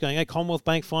years. What's going on? Commonwealth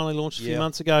Bank finally launched a few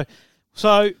months ago.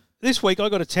 So this week I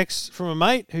got a text from a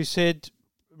mate who said,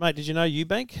 mate, did you know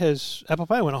UBank has Apple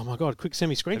Pay? I went, oh my God, quick send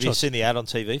me screenshots. Have you seen the ad on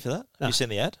TV for that? No. Have you seen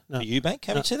the ad No. for UBank?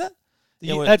 Have you seen that?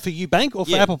 The ad for UBank or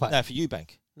for Apple Pay? No, for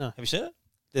UBank. No. Have you seen it?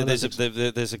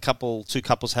 There's a couple, two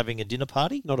couples having a dinner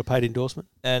party. Not a paid endorsement.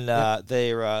 And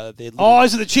they're little, oh,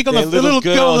 is it the chick on the little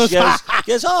girl?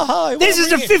 Goes, oh, hi. This is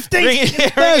the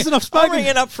 15th person I've spoken. I'm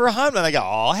ringing up for a home. And they go,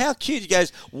 oh, how cute. He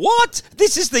goes, what?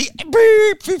 This is the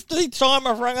 15th time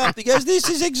I've rung up. He goes, this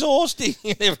is exhausting.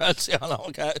 And everyone's going, oh,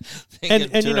 okay.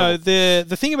 And you know,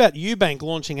 the thing about UBank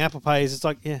launching Apple Pay is it's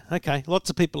like, yeah, okay, lots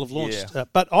of people have launched. Yeah.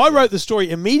 But I wrote the story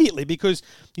immediately because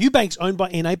UBank's owned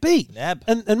by NAB. NAB.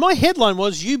 And my headline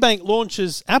was, UBank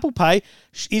launches Apple Pay.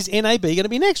 Is NAB going to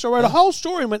be next? I wrote a whole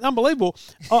story and went, unbelievable.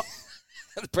 The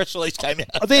press release came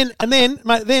out. Then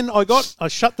I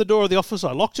shut the door of the office.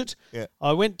 I locked it. Yeah.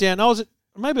 I went down. I was at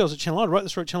Channel 9. I wrote the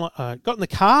story at Channel 9. Got in the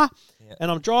car and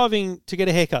I'm driving to get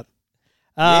a haircut.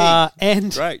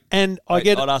 Great. And I'd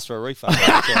ask for a refund.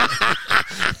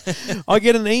 I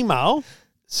get an email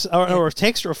or a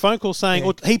text or a phone call saying,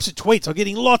 or heaps of tweets. I'm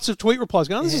getting lots of tweet replies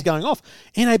going, this is going off.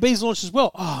 NAB's launched as well.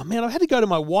 Oh, man, I had to go to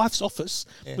my wife's office,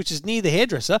 which is near the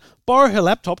hairdresser, borrow her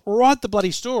laptop, write the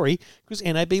bloody story because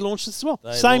NAB launched as well.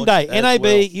 Same day. NAB,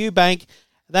 UBank,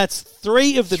 that's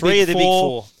three of the big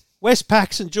four.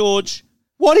 Westpac, St. George.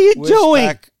 What are you doing?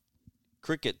 Westpac,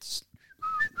 crickets.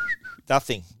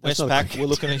 Nothing. Westpac, we're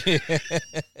looking at you.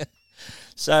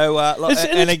 So,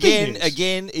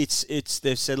 again, it's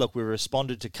they've said, look, we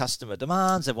responded to customer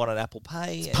demands. They want an Apple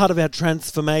Pay. It's part of our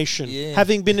transformation,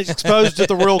 having been exposed to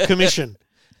the Royal Commission.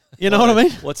 You know what I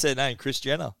mean? What's their name? Kris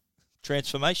Jenner.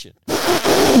 Transformation. Is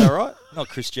that right? Not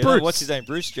Kris Jenner. Bruce. What's his name?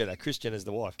 Bruce Jenner. Kris Jenner's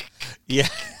the wife. Yeah.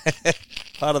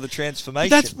 Part of the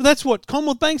transformation. That's what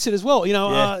Commonwealth Bank said as well. You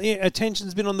know,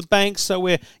 attention's been on the banks, so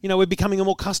we're becoming a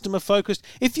more customer focused.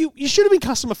 If you should have been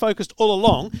customer focused all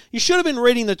along. You should have been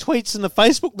reading the tweets and the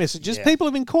Facebook messages. Yeah. People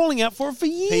have been calling out for it for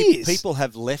years. People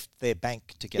have left their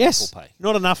bank to get Apple Pay.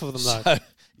 Not enough of them though.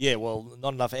 Yeah, well,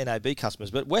 not enough NAB customers,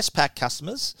 but Westpac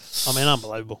customers. I mean,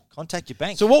 unbelievable. Contact your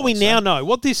bank. So what we now know,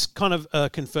 what this kind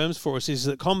of confirms for us is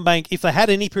that CommBank, if they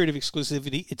had any period of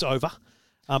exclusivity, it's over.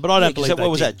 But I don't believe they did. What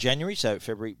was that? January, so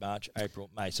February, March, April,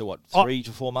 May. So what? 3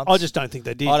 to 4 months. I just don't think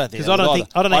they did. I don't think.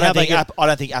 I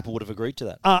don't think Apple would have agreed to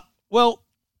that. Well,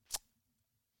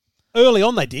 early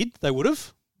on they did. They would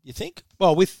have. You think?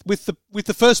 Well, with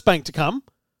the first bank to come,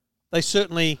 they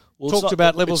certainly talked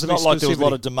about levels of exclusivity. It's not like there was a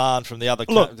lot of demand from the other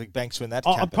banks when that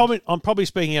happened. I'm probably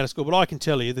speaking out of school, but I can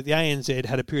tell you that the ANZ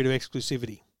had a period of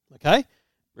exclusivity. Okay?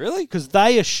 Really? Because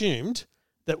they assumed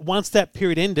that once that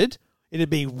period ended, it'd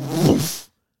be woof.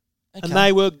 Okay. And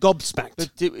they were gobsmacked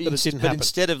that it didn't happen. But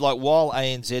instead of while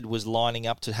ANZ was lining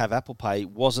up to have Apple Pay,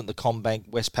 wasn't the CommBank,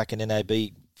 Westpac and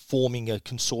NAB forming a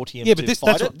consortium to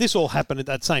fight it? This all happened at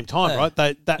that same time, right?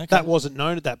 That wasn't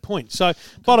known at that point. So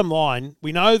bottom line,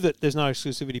 we know that there's no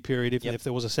exclusivity period if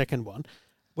there was a second one.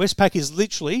 Westpac is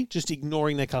literally just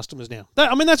ignoring their customers now.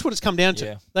 That's what it's come down to.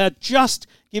 Yeah. They're just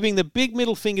giving the big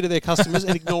middle finger to their customers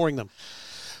and ignoring them.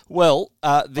 Well,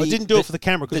 I didn't do it for the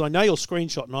camera because I know you'll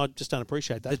screenshot and I just don't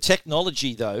appreciate that. The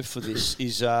technology, though, for this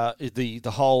is the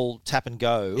whole tap and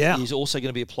go is also going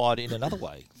to be applied in another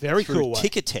way. Very cool way.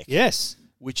 Ticketek. Yes.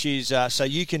 Which is, so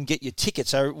you can get your tickets.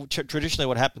 So traditionally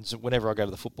what happens whenever I go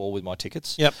to the football with my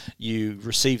tickets, you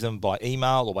receive them by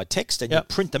email or by text and you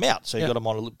print them out. So you've got them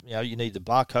on, you need the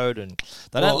barcode and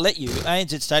they don't let you,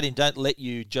 ANZ Stadium don't let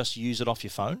you just use it off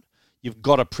your phone. You've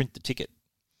got to print the ticket.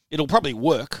 It'll probably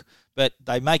work, but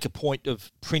they make a point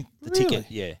of print the ticket.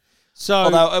 Yeah. So,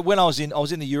 although when I was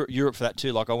in the Europe for that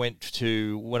too. Like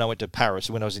when I went to Paris,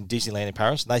 when I was in Disneyland in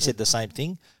Paris, and they said the same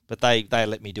thing, but they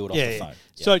let me do it off the phone.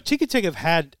 Yeah. So Ticketek have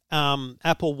had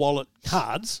Apple Wallet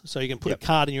cards, so you can put a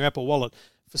card in your Apple Wallet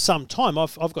for some time.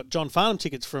 I've got John Farnham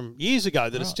tickets from years ago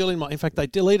that are still in my... In fact, they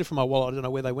deleted from my wallet. I don't know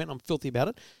where they went. I'm filthy about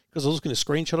it because I was going to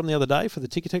screenshot them the other day for the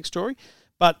Ticketek story.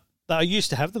 But I used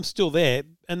to have them still there,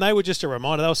 and they were just a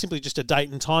reminder. They were simply just a date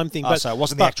and time thing. So it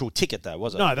wasn't the actual ticket, though,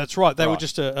 was it? No, that's right. They were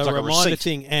just a reminder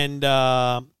thing, and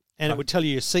it would tell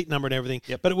you your seat number and everything.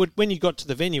 Yep. But it would, when you got to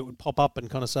the venue, it would pop up and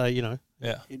kind of say,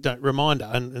 reminder,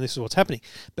 and this is what's happening.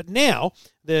 But now,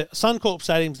 the Suncorp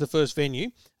Stadium's the first venue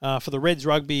for the Reds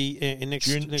rugby in next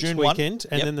June weekend,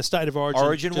 and then the State of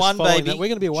Origin 1, baby. That. We're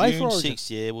going to be away June for Origin.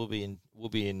 6th, we'll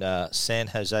be in San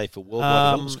Jose for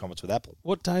Worldwide Development Conference with Apple.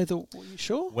 What day? Were you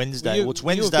sure? Wednesday. It's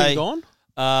Wednesday. You have been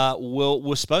gone?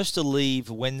 We're supposed to leave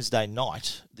Wednesday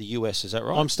night, the US, is that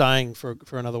right? I'm staying for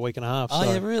another week and a half.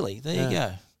 Oh, yeah, really? There you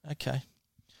go. Okay.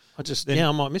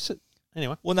 I might miss it.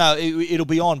 Anyway. Well, no, it'll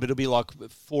be on, but it'll be like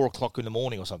 4 o'clock in the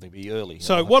morning or something. It'll be early.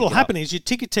 So what'll happen is your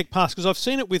Ticketek pass, because I've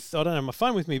seen it with, I don't have my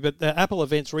phone with me, but the Apple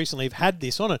events recently have had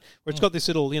this on it, where it's got this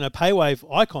little, PayWave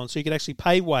icon, so you can actually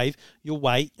PayWave your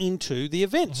way into the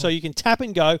event. So you can tap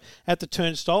and go at the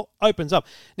turnstile, opens up.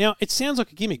 Now, it sounds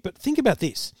like a gimmick, but think about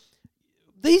this.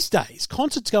 These days,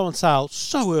 concerts go on sale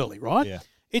so early, right? Yeah.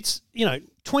 It's,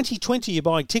 2020 you're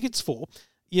buying tickets for.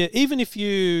 Yeah, even if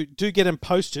you do get them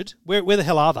posted, where the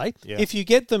hell are they? Yeah. If you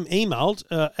get them emailed,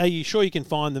 are you sure you can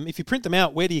find them? If you print them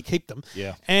out, where do you keep them?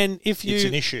 Yeah. And it's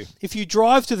an issue. If you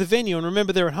drive to the venue and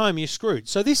remember they're at home, you're screwed.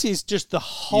 So this is just the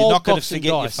whole You're not going to box and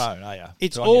forget your dice. phone, are you?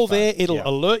 It's all there. It'll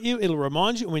alert you. It'll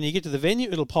remind you. When you get to the venue,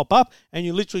 it'll pop up, and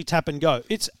you literally tap and go.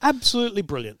 It's absolutely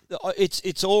brilliant.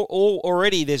 It's all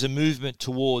already there's a movement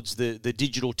towards the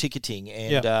digital ticketing,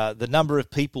 and the number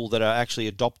of people that are actually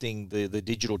adopting the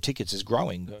digital tickets is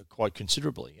growing quite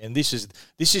considerably. And this is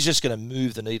just going to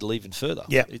move the needle even further.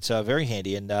 Yeah, it's very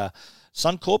handy. And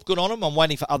Suncorp, good on them. I'm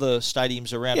waiting for other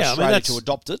stadiums around Australia to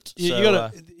adopt it.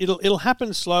 It'll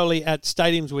happen slowly at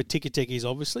stadiums where Ticketek is,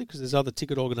 obviously, because there's other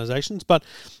ticket organisations. But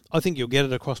I think you'll get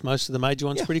it across most of the major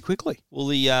ones pretty quickly. Well,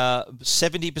 the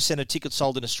 70% of tickets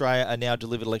sold in Australia are now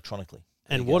delivered electronically.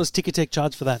 And what does Ticketek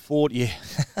charge for that?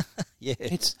 Yeah.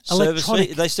 It's service electronic.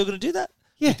 fee. Are they still going to do that?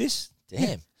 Yeah. With this? Damn.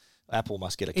 Yeah. Apple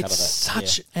must get a cut of that. It's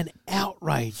such an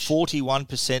outrage.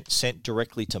 41% sent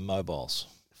directly to mobiles.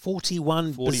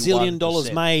 $41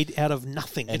 bazillion made out of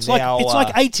nothing. And it's like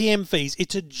ATM fees.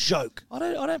 It's a joke. I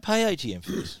don't pay ATM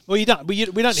fees. Well, you don't. We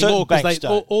don't anymore because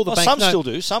all the banks. Some still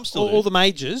do. Some still do. All the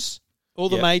majors. All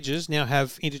the majors now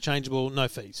have interchangeable no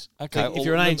fees. Okay. If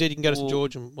you're an ANZ, you can go to St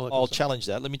George and I'll challenge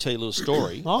that. Let me tell you a little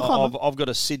story. I've got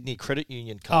a Sydney Credit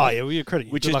Union card. Oh, yeah, well, you're credit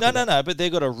union. Which is no, but they've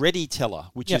got a ready teller,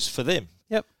 which is for them.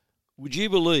 Yep. Would you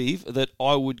believe that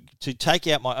to take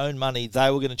out my own money, they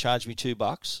were going to charge me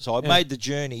 $2? So I made the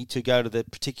journey to go to the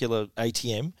particular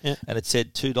ATM, and it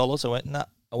said $2. I went, no.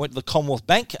 I went to the Commonwealth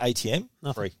Bank ATM,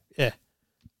 free. Yeah.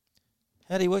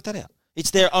 How do you work that out?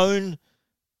 It's their own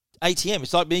ATM.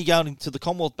 It's like me going to the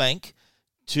Commonwealth Bank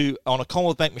on a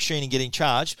Commonwealth Bank machine and getting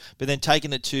charged, but then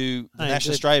taking it to the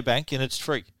National Australia Bank and it's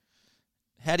free.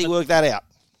 How do you work that out?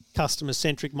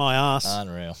 Customer-centric, my ass.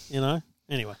 Unreal.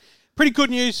 Anyway. Pretty good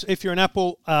news if you're an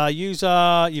Apple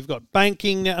user. You've got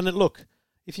banking now. And look,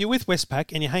 if you're with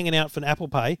Westpac and you're hanging out for an Apple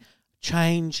Pay,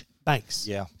 change banks.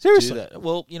 Yeah. Seriously. Do that.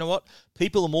 Well, you know what?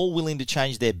 People are more willing to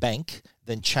change their bank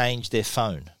than change their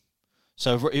phone.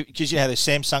 So, because there's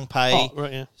Samsung Pay. Oh,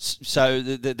 right, yeah. So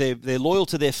they're loyal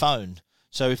to their phone.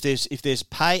 So if there's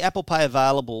Apple Pay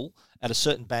available at a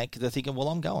certain bank, they're thinking, well,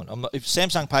 I'm going. If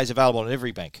Samsung Pay is available in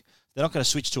every bank, they're not going to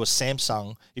switch to a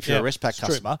Samsung if you're a Westpac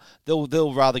customer.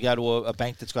 They'll rather go to a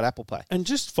bank that's got Apple Pay. And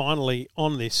just finally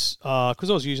on this, because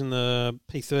I was using the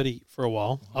P30 for a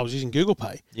while, I was using Google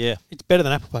Pay. Yeah. It's better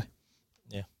than Apple Pay.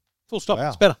 Yeah. Full stop. Wow.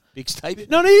 It's better. Big statement.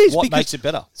 No, it is. What makes it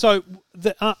better? So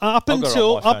up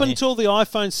until the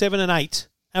iPhone 7 and 8,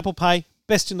 Apple Pay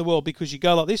best in the world, because you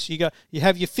go like this. You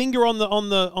have your finger on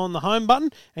the home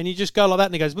button, and you just go like that,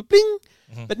 and it goes bing.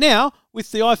 Mm-hmm. But now with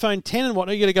the iPhone 10 and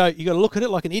whatnot, you got to look at it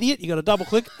like an idiot. You got to double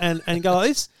click and go like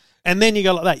this, and then you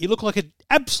go like that. You look like an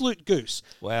absolute goose.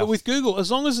 Wow. But with Google, as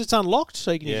long as it's unlocked,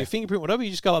 so you can use your fingerprint, whatever,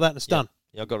 you just go like that, and it's done.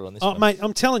 Yeah, I got it on this one. Mate,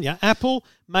 I'm telling you, Apple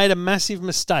made a massive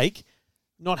mistake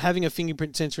not having a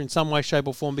fingerprint sensor in some way, shape,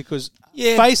 or form, because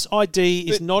Face ID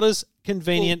is not as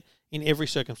convenient in every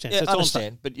circumstance. Yeah, I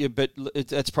understand, but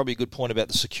that's probably a good point about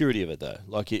the security of it, though.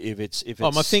 Like if it's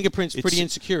my fingerprint's pretty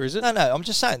insecure, is it? No, I'm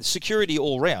just saying security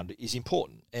all round is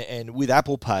important, and with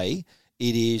Apple Pay,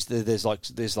 it is there's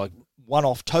like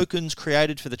one-off tokens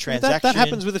created for the transaction. That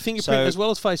happens with the fingerprint as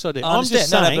well as Face ID. I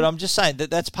understand. But I'm just saying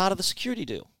that's part of the security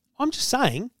deal. I'm just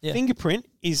saying fingerprint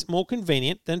is more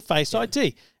convenient than Face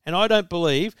ID. And I don't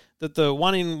believe that the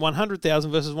 1 in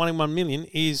 100,000 versus 1 in 1 million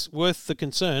is worth the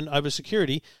concern over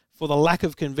security for the lack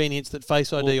of convenience that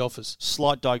Face ID offers.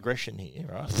 Slight digression here,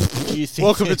 right? Do you think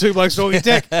Welcome to Two Blokes Talking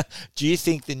Tech. Do you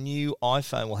think the new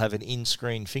iPhone will have an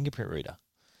in-screen fingerprint reader?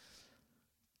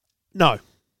 No.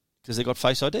 Because they got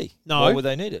Face ID. No. Why would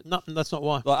they need it? No, that's not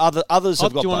why. Like others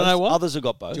have got do you both. want to know why? Others have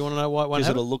got both. Do you want to know why it won't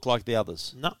have Because it'll it? look like the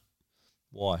others. No.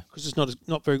 Why? Because it's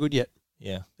not very good yet.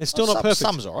 Yeah. It's still not perfect.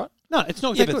 Some's all right. No, it's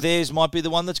not Yeah, that but good. theirs might be the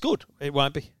one that's good. It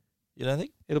won't be. You don't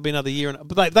think? It'll be another year.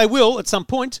 But they will at some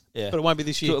point, but it won't be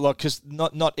this year. Like, because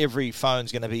not every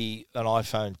phone's going to be an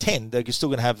iPhone 10. They're still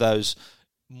going to have those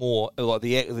more, like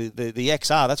the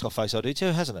XR, that's got Face ID too,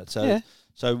 hasn't it? So,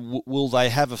 So will they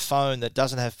have a phone that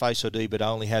doesn't have Face ID but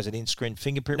only has an in-screen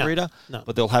fingerprint reader? No.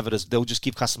 But they'll just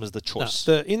give customers the choice.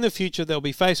 No. In the future, there'll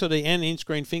be Face ID and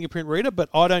in-screen fingerprint reader, but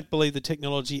I don't believe the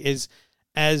technology is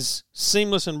as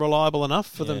seamless and reliable enough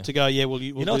for them to go, we'll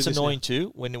you know what's annoying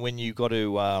too? When you got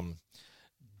to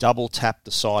double tap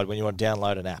the side when you want to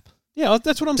download an app. Yeah,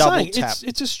 that's what I'm double saying. Tap.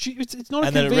 It's not a convenient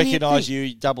and then it recognises thing.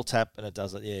 you double tap and it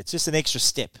does it. Yeah, it's just an extra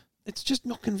step. It's just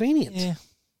not convenient. Yeah.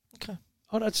 Okay.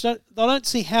 I don't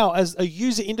see how, as a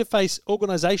user interface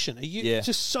organisation,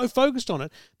 just so focused on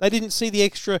it, they didn't see the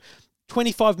extra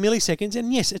 25 milliseconds.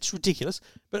 And yes, it's ridiculous,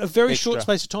 but a very short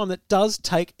space of time that does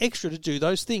take extra to do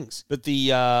those things. But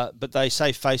but they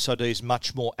say Face ID is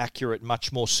much more accurate,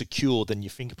 much more secure than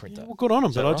your fingerprint. Well, good on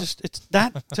them, but right? It's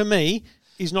that to me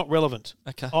is not relevant.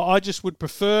 Okay. I just would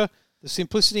prefer the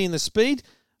simplicity and the speed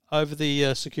over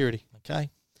the security. Okay.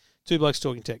 Two Blokes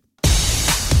Talking Tech.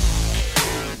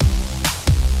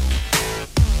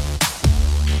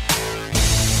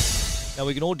 Now,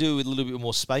 we can all do with a little bit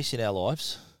more space in our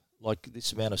lives, like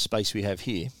this amount of space we have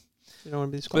here. You don't want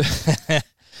to be this close.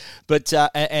 But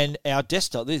and our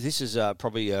desktop, this is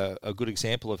probably a good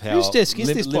example of how... Whose desk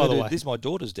is this, by the way? This is my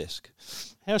daughter's desk.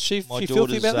 How's she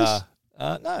filthy about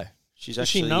this? No. She's Does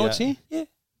actually... she know it's here? Yeah.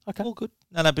 Okay. All good.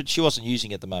 No, but she wasn't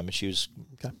using it at the moment. She was...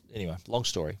 Okay. Anyway, long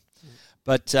story.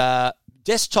 But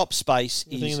desktop space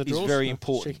is very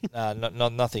important.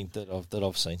 Nothing that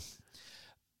I've seen.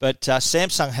 But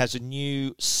Samsung has a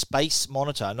new space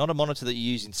monitor, not a monitor that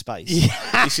you use in space.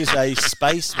 Yeah. This is a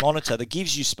space monitor that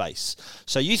gives you space.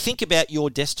 So you think about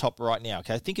your desktop right now,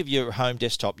 okay? Think of your home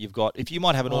desktop. If you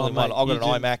might have an all-in-one. I've got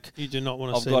an iMac. You do not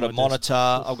want to see I've got a monitor.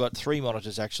 I've got 3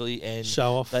 monitors, actually. And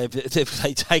show off. They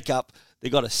take up,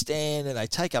 they've got a stand and they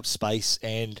take up space,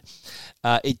 and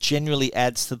it generally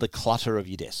adds to the clutter of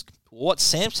your desk. What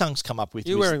Samsung's come up with...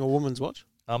 You're wearing a woman's watch?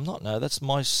 I'm not, no. That's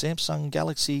my Samsung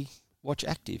Galaxy Watch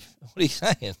Active. What are you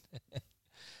saying?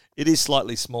 It is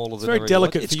slightly smaller than very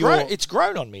delicate for your... It's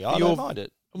grown on me. I don't mind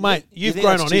it. Mate, you've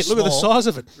grown on it. Look at the size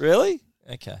of it. Really?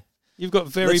 Okay. You've got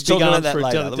very big arms for a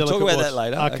delicate watch. We'll talk about that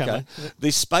later. Okay. The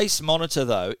Space Monitor,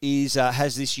 though,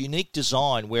 has this unique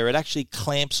design where it actually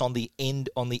clamps on the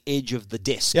edge of the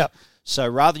desk. Yep. So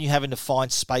rather than you having to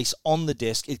find space on the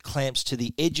desk, it clamps to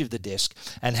the edge of the desk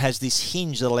and has this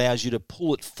hinge that allows you to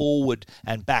pull it forward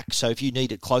and back. So if you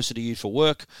need it closer to you for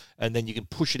work, and then you can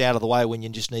push it out of the way when you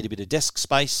just need a bit of desk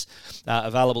space.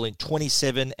 Available in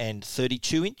 27 and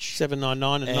 32 inch.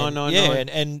 799 and 999.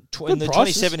 Yeah, and the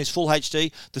 27 is full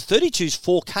HD. The 32 is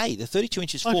 4K. The 32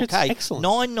 inch is 4K. Excellent.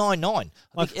 999.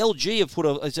 I think LG have put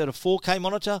a 4K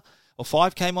monitor or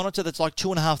 5K monitor that's like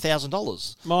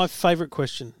 $2,500. My favourite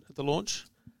question at the launch,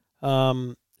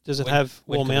 does it have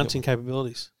wall mounting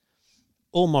capabilities?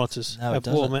 All monitors have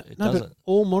wall mounting. No, but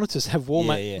all monitors have wall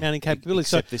mounting capabilities.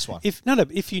 Except this one.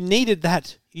 If you needed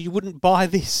that, you wouldn't buy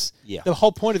this. Yeah. The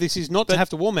whole point of this is not to have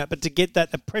to wall mount, but to get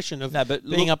that impression of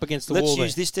being up against the wall. Let's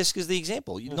use this desk as the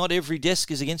example. Not every desk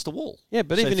is against the wall. Yeah,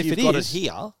 but even if it got is it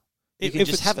here, you can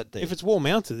just have it there. If it's wall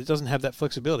mounted, it doesn't have that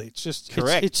flexibility. It's just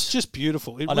correct. It's just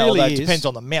beautiful. It depends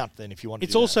on the mount. Then, if you want,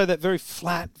 it's also that very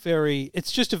flat,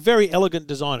 It's just a very elegant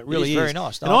design. It really is very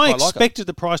nice. And I expected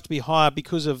the price to be higher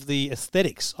because of the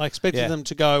aesthetics. I expected them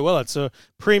to go, well, it's a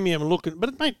premium looking, but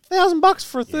it made $1,000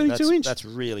 for a 32 inch. That's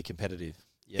really competitive.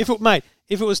 Yeah. If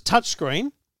it was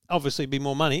touchscreen, obviously it'd be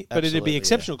more money, but it'd be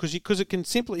exceptional because it can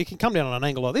come down on an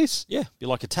angle like this. Yeah, be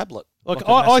like a tablet.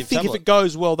 I think if it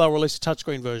goes well, they'll release a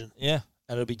touchscreen version. Yeah,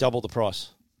 and it'll be double the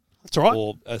price. That's all right.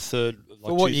 Or a third,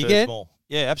 for what you get. More.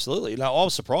 Yeah, absolutely. No, I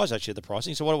was surprised actually at the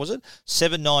pricing. So what was it?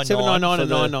 $799 and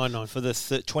 $999 for the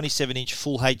 27-inch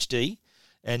full HD,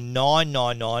 and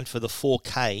 $999 for the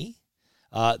 4K.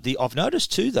 I've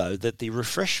noticed too though that the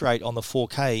refresh rate on the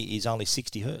 4K is only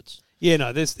 60 hertz. Yeah,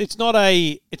 no, it's not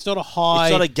a high.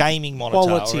 It's not a gaming monitor.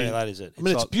 Quality. Or that is it.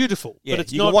 It's beautiful. Yeah, but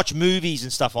it's you not, can watch movies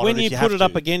and stuff on when it. When you put it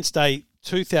up against a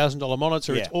 $2,000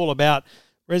 monitor, it's all about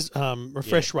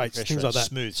refresh rates, things like that.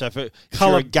 Smooth. So if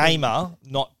you're a gamer,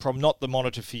 not the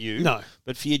monitor for you. No,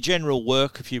 but for your general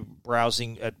work, if you're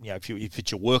browsing, if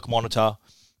it's your work monitor,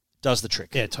 does the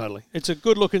trick. Yeah, totally. It's a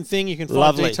good-looking thing. You can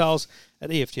find details at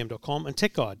EFTM.com and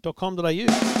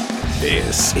techguide.com.au.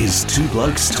 This is Two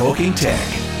Blokes Talking Tech.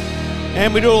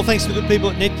 And we do it all thanks to the good people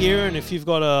at Netgear. And if you've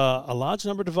got a large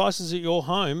number of devices at your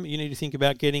home, you need to think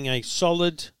about getting a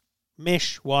solid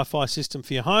mesh Wi-Fi system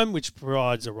for your home, which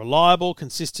provides a reliable,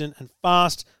 consistent and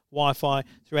fast Wi-Fi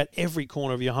throughout every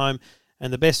corner of your home.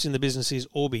 And the best in the business is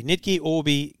Orbi. Netgear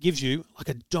Orbi gives you like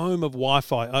a dome of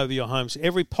Wi-Fi over your home. So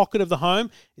every pocket of the home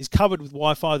is covered with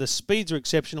Wi-Fi. The speeds are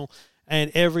exceptional,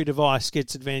 and every device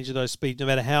gets advantage of those speeds, no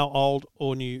matter how old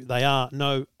or new they are.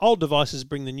 No old devices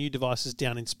bring the new devices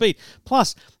down in speed.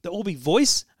 Plus, the Orbi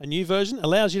Voice, a new version,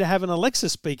 allows you to have an Alexa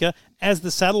speaker as the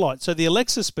satellite. So the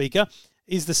Alexa speaker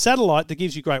is the satellite that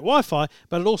gives you great Wi-Fi,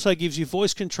 but it also gives you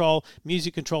voice control,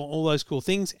 music control, all those cool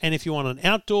things. And if you want an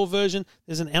outdoor version,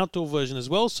 there's an outdoor version as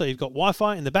well. So you've got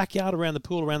Wi-Fi in the backyard, around the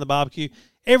pool, around the barbecue,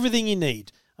 everything you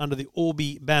need under the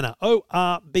Orbi banner.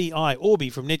 O-R-B-I, Orbi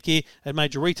from Netgear at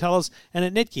major retailers and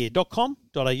at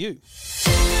netgear.com.au.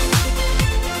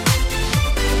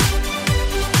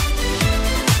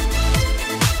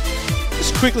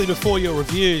 Just quickly before your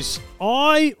reviews,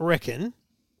 I reckon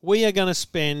we are going to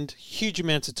spend huge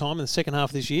amounts of time in the second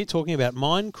half of this year talking about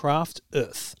Minecraft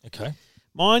Earth. Okay.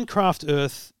 Minecraft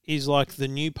Earth is like the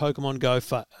new Pokemon Go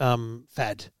fad.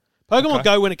 Pokemon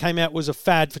Go, when it came out, was a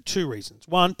fad for two reasons.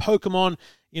 One, Pokemon,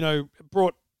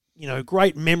 brought,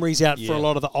 great memories out for a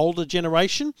lot of the older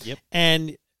generation. Yep.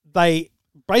 And they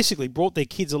basically brought their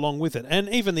kids along with it. And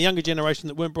even the younger generation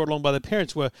that weren't brought along by their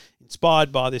parents were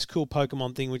inspired by this cool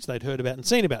Pokemon thing which they'd heard about and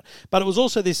seen about. But it was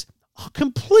also this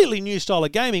completely new style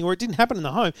of gaming where it didn't happen in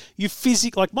the home. You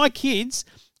like my kids,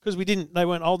 because they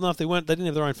weren't old enough, they didn't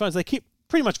have their own phones. They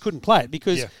pretty much couldn't play it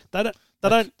because they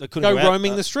don't go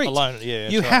roaming the streets. Alone.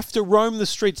 You have to roam the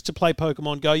streets to play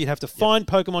Pokemon Go. You have to find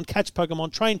Pokemon, catch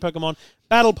Pokemon, train Pokemon,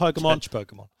 battle Pokemon. Catch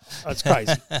Pokemon. That's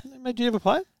crazy. Did you ever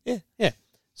play it? Yeah. Yeah.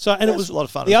 So, and it was a lot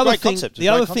of fun. The other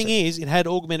thing is it had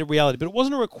augmented reality, but it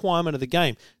wasn't a requirement of the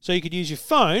game. So you could use your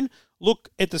phone, look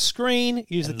at the screen,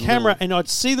 use the camera, and I'd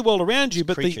see the world around you,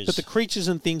 but the creatures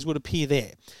and things would appear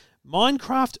there.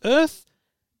 Minecraft Earth,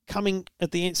 coming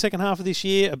at the second half of this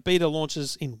year, a beta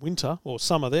launches in winter or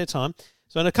summer their time.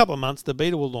 So in a couple of months, the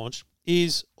beta will launch,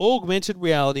 is augmented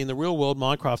reality in the real world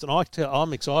Minecraft, and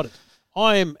I'm excited.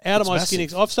 I am out of my skin.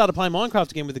 I've started playing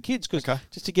Minecraft again with the kids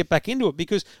just to get back into it,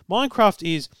 because Minecraft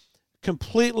is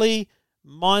completely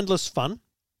mindless fun.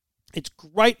 It's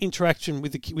great interaction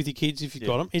with your kids if you've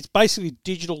got them. It's basically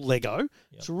digital Lego. Yep.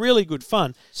 It's really good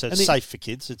fun. So it's safe for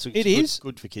kids. It's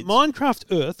good for kids. Minecraft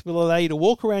Earth will allow you to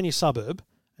walk around your suburb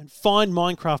and find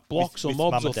Minecraft blocks or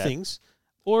mobs or things.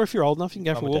 Or if you're old enough, you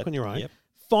can go for a walk on your own. Yep.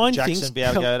 Find things,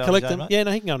 collect them. Yeah,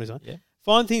 no, he can go on his own. Yeah.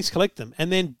 Find things, collect them,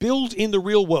 and then build in the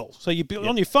real world. So you build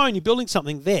on your phone, you're building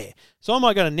something there. So I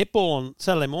might go to netball on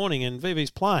Saturday morning and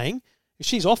Vivi's playing. If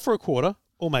she's off for a quarter,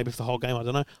 or maybe for the whole game, I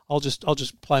don't know, I'll just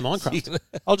play Minecraft.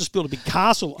 I'll just build a big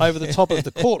castle over the top of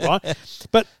the court, right?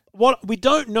 But we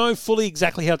don't know fully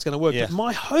exactly how it's going to work. Yeah. But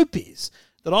my hope is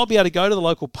that I'll be able to go to the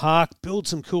local park, build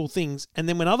some cool things, and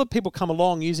then when other people come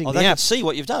along using the app, they can see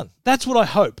what you've done. That's what I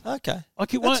hope. Okay,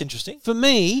 that's interesting. For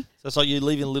me, so it's like you're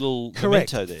leaving a little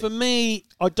memento there. For me,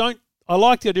 I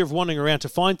like the idea of wandering around to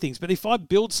find things, but if I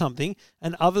build something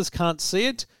and others can't see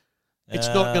it, it's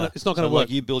not going to work.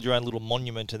 Like you build your own little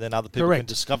monument, and then other people can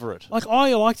discover it. Like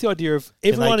I like the idea of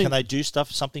everyone. Can they do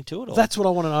something to it? Or? That's what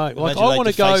I want to know. Like I want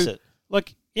to go.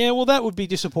 Like that would be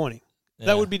disappointing. Yeah,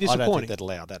 that would be disappointing. I don't think they'd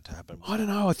allow that to happen. I don't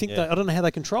know. I don't know how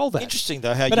they control that. Interesting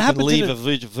though, how you can leave a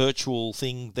virtual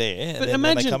thing there, and then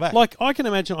when they come back. Like I can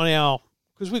imagine on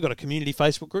because we've got a community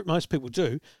Facebook group, most people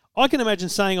do. I can imagine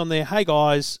saying on there, "Hey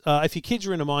guys, if your kids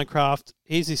are into Minecraft,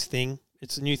 here's this thing.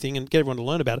 It's a new thing, and get everyone to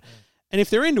learn about it. And if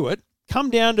they're into it,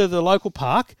 come down to the local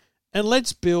park and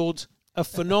let's build a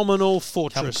phenomenal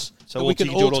fortress that we can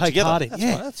all take part in."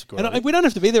 That's great. And we don't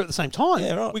have to be there at the same time.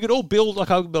 Yeah, right. We could all build, like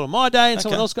I could build on my day, and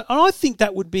someone else could. And I think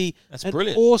that would be an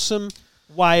awesome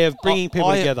way of bringing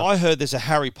people together. I heard there's a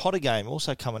Harry Potter game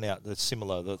also coming out that's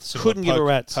similar. Couldn't give a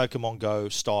rat's. Pokemon Go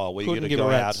style, where you're going to go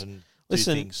out and do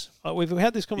things. We've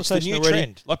had this conversation already.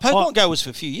 Trend. Like Pokemon Go was for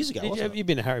a few years ago. Have you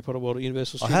been to Harry Potter World at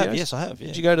Universal Studios? I have. Yes, I have. Yeah.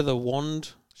 Did you go to the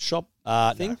wand shop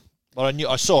thing? No. But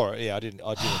I saw it. Yeah, I didn't.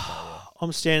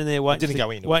 I'm standing there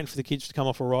waiting for the kids to come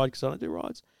off a ride because I don't do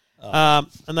rides.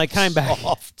 And they came back.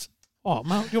 Soft. Oh,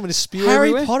 man, you want me to spew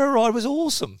Harry Potter ride was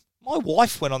awesome. My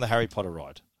wife went on the Harry Potter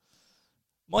ride.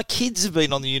 My kids have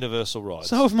been on the Universal ride.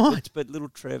 So have mine. But little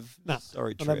Trev,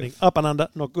 sorry, not Trev. Happening. Up and under,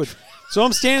 not good. So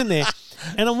I'm standing there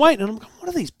and I'm waiting and I'm going, what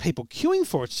are these people queuing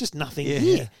for? It's just nothing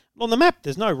here. On the map,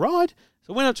 there's no ride.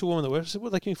 So I went up to a woman that works. I said, what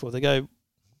are they queuing for? They go,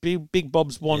 Big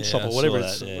Bob's Wand Shop or whatever.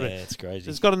 It's crazy.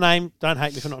 It's got a name. Don't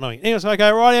hate me for not knowing. Anyway, so I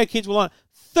go, rightio, kids, we'll line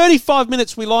 35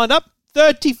 minutes we lined up.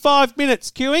 35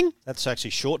 minutes queuing. That's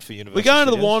actually short for university. We go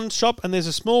into the wand shop and there's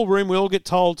a small room. We all get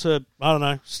told to, I don't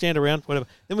know, stand around, whatever.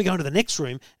 Then we go into the next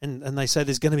room and they say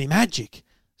there's going to be magic.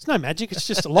 There's no magic. It's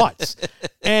just lights.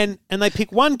 And they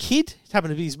pick one kid. It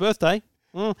happened to be his birthday.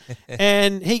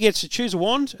 And he gets to choose a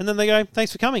wand, and then they go,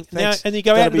 "Thanks for coming." Now, and you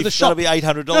go out into the shop. That'll be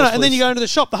 $800. No, and then you go into the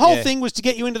shop. The whole thing was to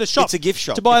get you into the shop. It's a gift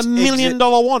shop to buy $1 million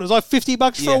wand. It was like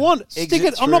 $50 for a wand. Stick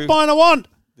it. I'm not buying a wand.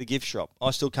 The gift shop.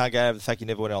 I still can't get over the fact you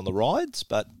never went on the rides,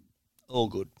 but all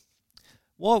good.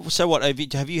 Well, so what?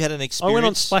 Have you had an experience? I went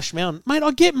on Splash Mountain, mate.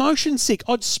 I'd get motion sick.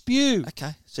 I'd spew.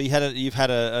 Okay, so you've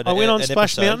had a. I went on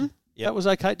Splash episode. Mountain. Yep. That was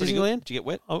okay at Disneyland. Did you get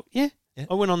wet? Oh yeah.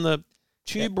 I went on the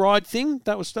tube ride thing.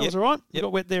 That was all right. You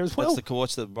got wet there as well.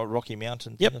 What's the Rocky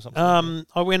Mountain thing or something?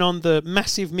 I went on the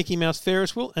massive Mickey Mouse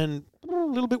Ferris wheel and a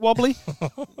little bit wobbly.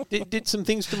 did some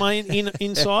things to my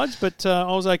insides, but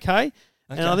I was okay.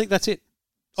 And I think that's it.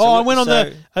 I went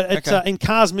on in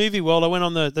Cars Movie World. I went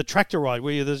on the tractor ride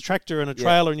where there's a tractor and a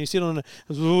trailer and you sit on it.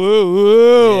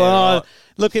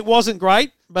 Look, it wasn't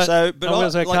great, but it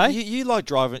was okay. Like, you like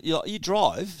driving. You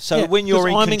drive. So when you're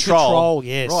in control,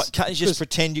 yes. Right, can't you just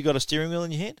pretend you got a steering wheel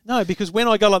in your hand? No, because when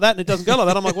I go like that and it doesn't go like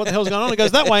that, I'm like, what the hell's going on? It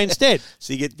goes that way instead.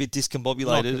 So you get a bit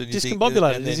discombobulated.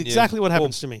 Discombobulated is exactly what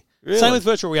happens to me. Really? Same with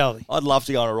virtual reality. I'd love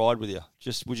to go on a ride with you.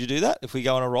 Would you do that if we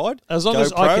go on a ride? As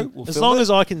long as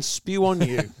I can spew on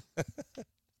you.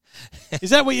 Is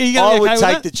that what you're going to I would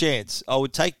take the chance. I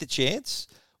would take the chance.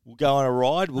 We'll go on a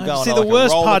ride. We'll go on a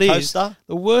roller coaster.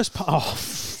 The worst part. Oh,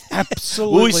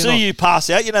 absolutely. Will we see you pass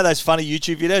out? You know those funny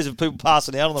YouTube videos of people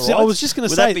passing out on the ride? I was just going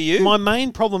to say, that be you? My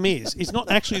main problem is it's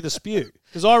not actually the spew.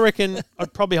 Because I reckon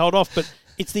I'd probably hold off, but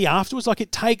it's the afterwards. Like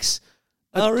it takes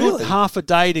a good half a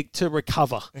day to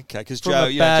recover. Okay, because Joe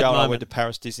and I went to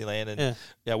Paris Disneyland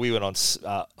and we went on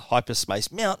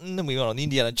Hyperspace Mountain and we went on the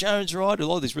Indiana Jones ride, a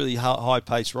lot of these really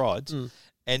high-paced rides.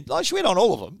 And she went on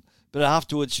all of them. But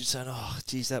afterwards, she said, "Oh,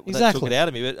 geez, that took it out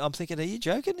of me." But I'm thinking, "Are you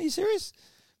joking? Are you serious?"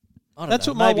 I don't know. That's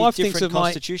what my wife thinks of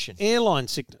my airline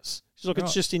sickness. She's like,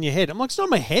 "It's just in your head." I'm like, "It's not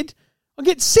in my head. I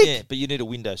get sick." Yeah, but you need a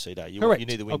window seat, You Correct. You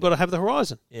need the window. I've got to have the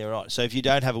horizon. Yeah, right. So if you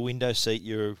don't have a window seat,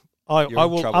 I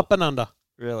will trouble. up and under.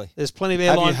 Really? There's plenty of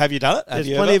airline. Have you done it? There's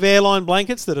plenty of airline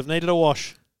blankets that have needed a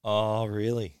wash. Oh,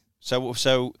 really? So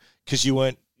because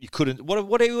you couldn't.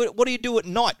 What do you do at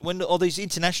night when all these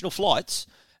international flights?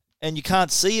 And you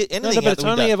can't see anything. No, but it's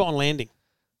only ever on landing.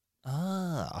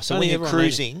 So when you're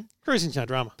cruising... Cruising's no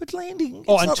drama. But landing...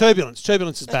 and turbulence.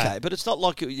 Turbulence is bad. Okay, but it's not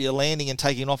like you're landing and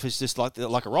taking off. It's just like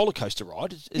a roller coaster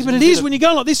ride. But it is when you're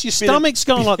going like this. Your stomach's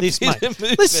going like this, mate.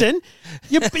 Listen,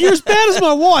 you're as bad as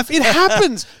my wife. It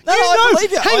happens. I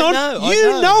believe you. Hang on.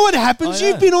 You know it happens.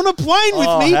 You've been on a plane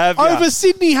with me over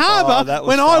Sydney Harbour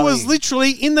when I was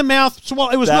literally in the mouth.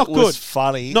 It was not good. That was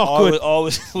funny. Not good.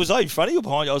 Was I in front of you or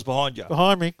behind you? I was behind you.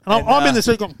 Behind me. And I'm in the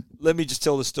seat going... Let me just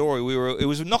tell the story. It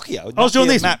was Nokia. I was doing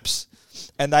these maps.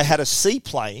 And they had a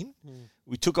seaplane.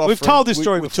 We took off. We've told this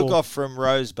story before. We took off from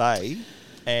Rose Bay,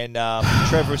 and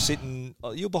Trevor was sitting.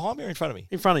 You were behind me or in front of me?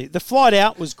 In front of you. The flight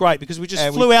out was great because we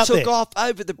just flew out there. Took off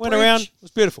over the bridge. Went around. It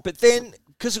was beautiful. But then,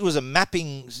 because it was a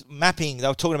mapping, they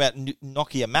were talking about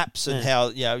Nokia maps and how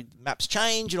maps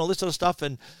change and all this sort of stuff.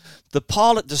 And the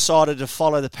pilot decided to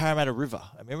follow the Parramatta River.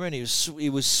 I remember, and he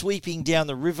was sweeping down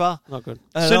the river. Not good.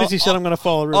 As soon as he said, "I'm going to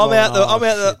follow the river,"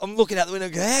 I'm looking out the window.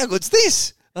 Going, "How good's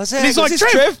this?" And he's like,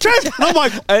 Trev. And I'm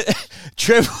like,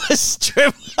 Trev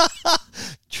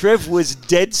was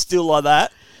dead still like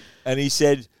that, and he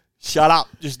said, "Shut up!"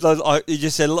 He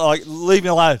just said, "Leave me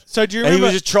alone." So do you remember? And he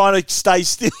was just trying to stay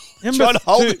still. Remember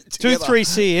 2-3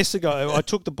 CES ago, I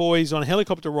took the boys on a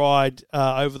helicopter ride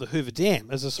over the Hoover Dam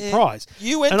as a surprise. Yeah.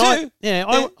 You went too?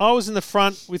 I was in the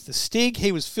front with the Stig.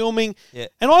 He was filming. Yeah.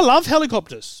 And I love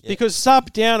helicopters because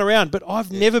up, down, around, but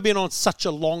I've never been on such a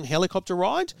long helicopter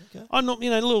ride. Okay. I'm not, a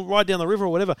little ride down the river or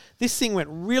whatever. This thing went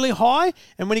really high,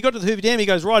 and when he got to the Hoover Dam, he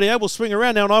goes, "Right, we'll swing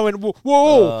around now." And I went,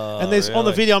 "Whoa!" And there's on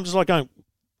the video, I'm just like going...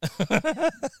 and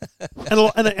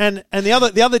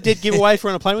the other dead giveaway for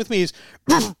on a plane with me is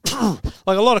like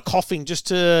a lot of coughing just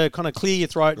to kind of clear your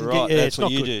throat. And right, that's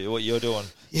what you do. What you're doing.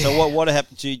 Yeah. So what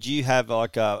happened? Do you have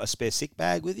like a spare sick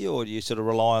bag with you, or do you sort of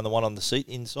rely on the one on the seat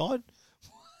inside?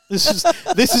 This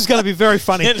is going to be very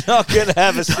funny. You're not going to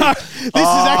have a sick. No, this is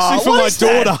actually for my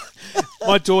daughter.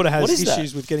 My daughter has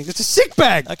issues with getting. It's a sick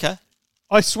bag. Okay.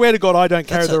 I swear to God, I don't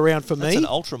carry that around for me. That's an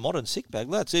ultra modern sick bag.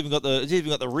 It's even got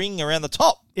the ring around the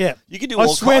top. Yeah, you can do. I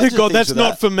swear to God, that's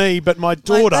not for me. But my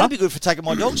daughter. Mate, that'd be good for taking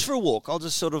my dogs for a walk. I'll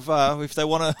just sort of if they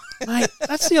want to. Mate,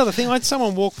 that's the other thing. I had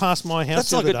someone walk past my house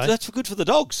the other day. That's good for the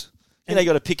dogs. You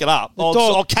got to pick it up.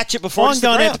 I'll catch it before I'm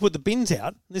going out to put the bins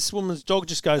out. This woman's dog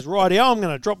just goes, rightio, I'm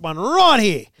going to drop one right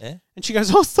here. Yeah. And she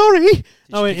goes, oh, sorry.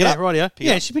 I went, yeah, rightio.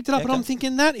 Yeah, she picked it up, and I'm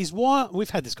thinking that is why we've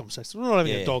had this conversation. We're not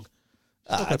having a dog.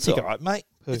 It's all right, mate.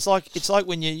 It's like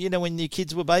when when your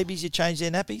kids were babies, you change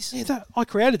their nappies. Yeah, I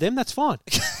created them. That's fine.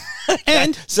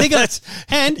 And they're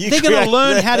going to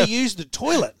learn how to use the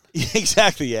toilet.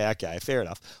 Exactly. Yeah. Okay. Fair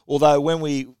enough. Although when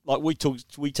we take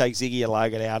Ziggy and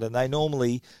Logan out, and they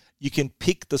normally you can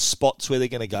pick the spots where they're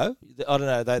going to go. I don't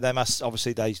know. They must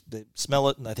obviously they smell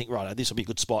it and they think right, this will be a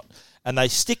good spot, and they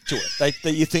stick to it.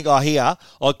 You think here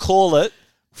I call it.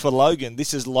 For Logan,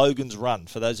 this is Logan's Run.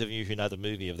 For those of you who know the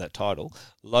movie of that title,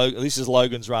 this is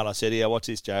Logan's Run. I said, yeah, what's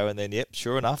this, Joe? And then,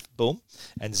 sure enough, boom.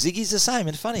 And Ziggy's the same.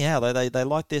 And funny how they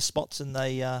like their spots and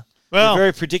they're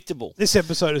very predictable. This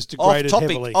episode is degraded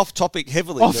heavily. Off topic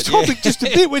heavily. Off topic just a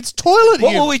bit. It's toilet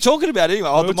What were we talking about anyway?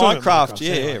 The Minecraft.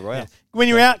 Yeah, right. Yeah. When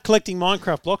you're out collecting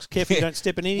Minecraft blocks, careful you don't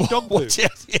step in any dog poo.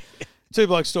 Two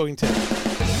Blokes Talking Tech.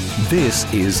 This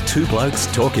is Two Blokes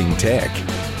Talking Tech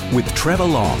with Trevor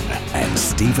Long and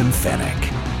Stephen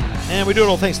Fennick. And we do it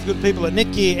all thanks to the good people at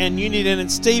Netgear and Uniden.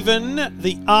 And Stephen,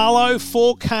 the Arlo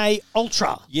 4K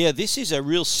Ultra. Yeah, this is a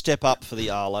real step up for the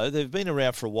Arlo. They've been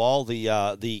around for a while,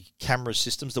 the camera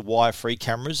systems, the wire-free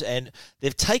cameras, and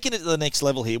they've taken it to the next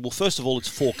level here. Well, first of all, it's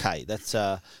 4K. That's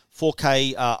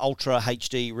 4K Ultra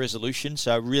HD resolution,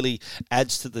 so it really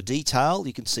adds to the detail.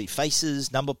 You can see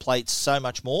faces, number plates, so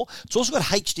much more. It's also got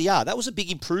HDR. That was a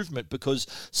big improvement because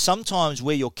sometimes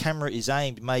where your camera is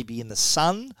aimed may be in the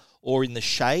sun or in the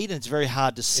shade, and it's very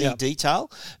hard to see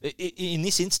detail. In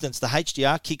this instance, the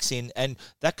HDR kicks in, and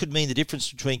that could mean the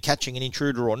difference between catching an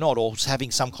intruder or not, or having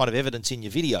some kind of evidence in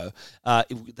your video.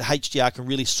 The HDR can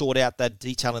really sort out that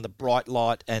detail in the bright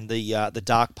light and the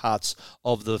dark parts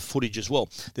of the footage as well.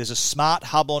 There's a smart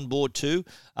hub on board too.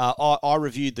 I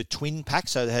reviewed the twin pack,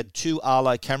 so they had two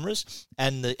Arlo cameras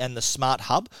and the smart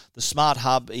hub. The smart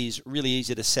hub is really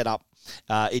easy to set up.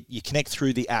 You connect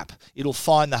through the app. It'll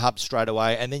find the hub straight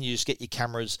away, and then you just get your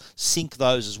cameras, sync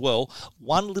those as well.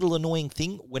 One little annoying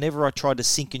thing, whenever I tried to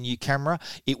sync a new camera,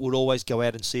 it would always go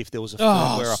out and see if there was a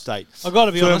firmware update. I've got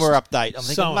to be honest. Firmware update. I'm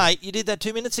thinking, mate, you did that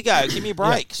 2 minutes ago. Give me a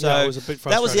break. It was a bit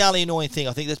frustrating. That was the only annoying thing.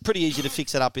 I think that's pretty easy to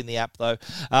fix it up in the app, though.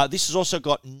 This has also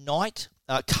got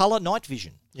color night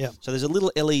vision. Yeah. So there's a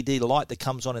little LED light that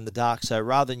comes on in the dark. So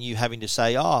rather than you having to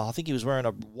say, I think he was wearing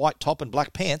a white top and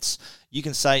black pants, you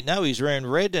can say, no, he's wearing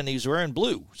red and he's wearing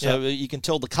blue. So you can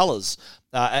tell the colours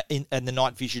and the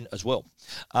night vision as well.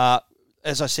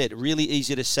 As I said, really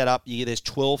easy to set up. There's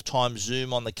 12 times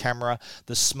zoom on the camera.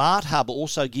 The Smart Hub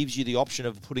also gives you the option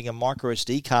of putting a micro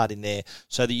SD card in there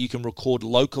so that you can record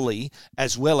locally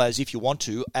as well as, if you want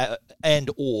to, and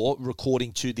or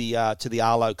recording to the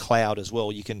Arlo cloud as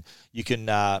well. You can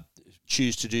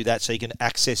choose to do that so you can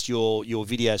access your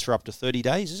videos for up to 30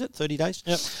 days. Is it 30 days?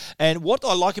 Yep. And what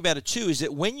I like about it too is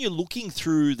that when you're looking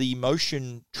through the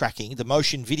motion tracking, the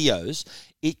motion videos,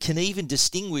 it can even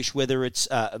distinguish whether it's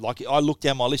like I look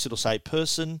down my list, it'll say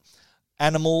person,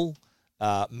 animal,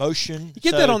 motion. You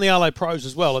get that on the Arlo Pros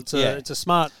as well. It's a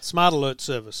smart alert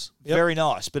service. Yep. Very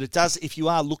nice. But it does, if you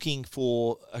are looking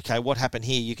for, okay, what happened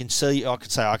here, you can see, I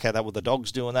could say, okay, that was the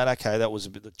dog's doing that. Okay, that was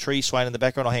the tree swaying in the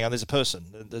background. Oh, hang on, there's a person.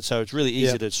 So it's really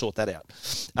easy to sort that out.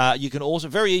 You can also,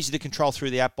 very easy to control through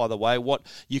the app, by the way. What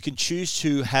you can choose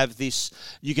to have this,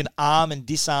 you can arm and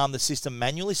disarm the system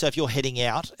manually. So if you're heading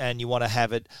out and you want to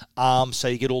have it armed so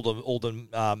you get all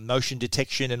the motion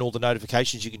detection and all the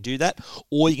notifications, you can do that.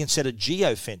 Or you can set a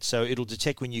geo fence. So it'll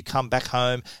detect when you come back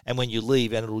home and when you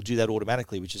leave, and it'll do that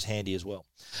automatically, which is handy as well.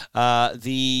 It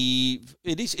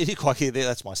is quite clear there.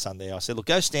 That's my son there. I said, look,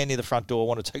 go stand near the front door. I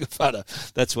want to take a photo.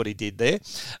 That's what he did there.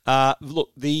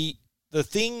 Look, the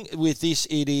thing with this,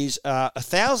 it is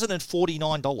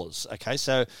 $1,049. Okay,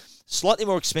 so slightly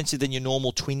more expensive than your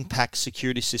normal twin pack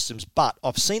security systems, but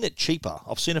I've seen it cheaper.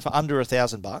 I've seen it for under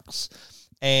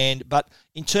 $1,000. But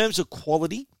in terms of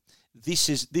quality, this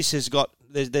has got.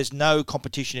 There's no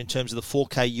competition in terms of the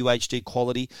 4K UHD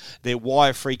quality. They're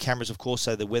wire-free cameras, of course,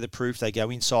 so they're weatherproof. They go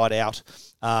inside out.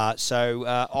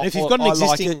 If you've got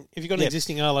an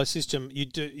existing Arlo system,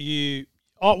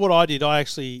 what I did, I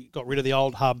actually got rid of the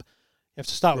old hub. You have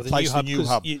to start with the new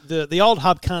hub. The old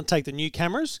hub can't take the new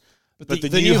cameras. But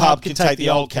the new hub can take the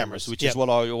old cameras, which is what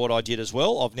I did as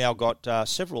well. I've now got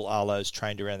several Arlos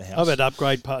trained around the house. I've had to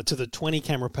upgrade to the 20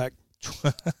 camera pack.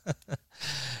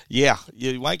 Yeah,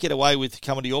 you won't get away with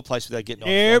coming to your place without getting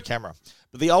on camera.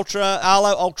 But the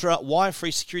Arlo Ultra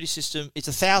wire-free security system, it's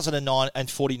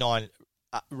 $1,049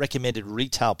 recommended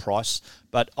retail price,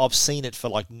 but I've seen it for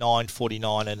like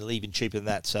 $949 and even cheaper than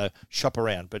that. So shop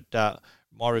around. But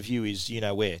My review is,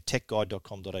 where,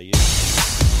 techguide.com.au.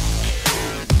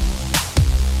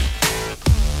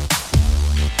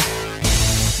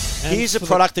 Here's a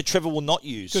product that Trevor will not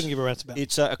use. Couldn't give a rat's about.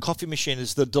 It's a coffee machine.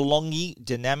 It's the DeLonghi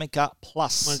Dynamica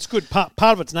Plus. Well, it's good. Part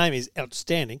of its name is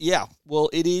outstanding. Yeah. Well,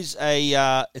 it is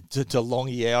a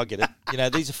DeLonghi. Yeah, I get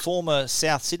it. These are former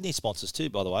South Sydney sponsors too,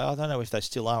 by the way. I don't know if they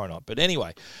still are or not. But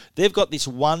anyway, they've got this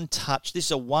one-touch. This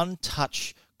is a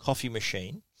one-touch coffee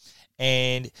machine.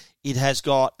 And it has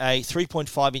got a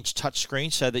 3.5-inch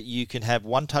touchscreen so that you can have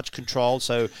one-touch control.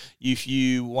 So if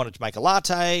you wanted to make a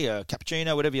latte, a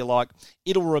cappuccino, whatever you like,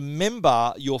 it'll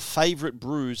remember your favourite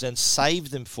brews and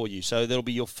save them for you. So there'll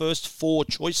be your first 4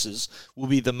 choices will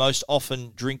be the most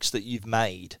often drinks that you've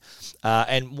made.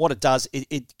 And what it does,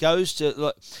 it goes to...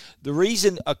 Look, the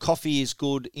reason a coffee is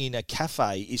good in a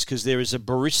cafe is because there is a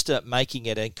barista making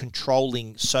it and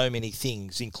controlling so many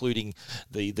things, including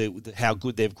the how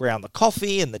good they've ground the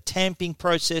coffee and the tamping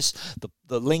process,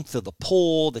 the length of the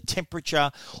pour, the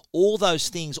temperature, all those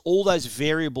things, all those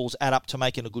variables add up to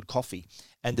making a good coffee.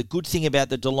 And the good thing about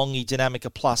the DeLonghi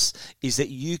Dynamica Plus is that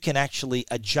you can actually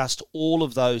adjust all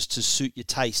of those to suit your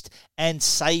taste and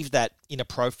save that in a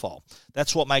profile.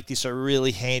 That's what makes this a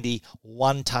really handy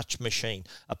one-touch machine.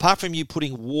 Apart from you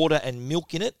putting water and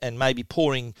milk in it and maybe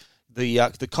pouring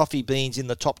the coffee beans in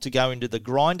the top to go into the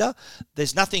grinder,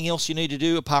 there's nothing else you need to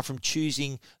do apart from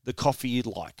choosing the coffee you'd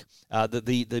like.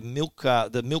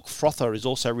 The milk frother is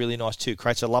also really nice too.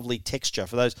 Creates a lovely texture.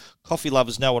 For those coffee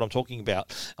lovers know what I'm talking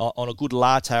about. On a good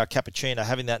latte or cappuccino,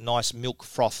 having that nice milk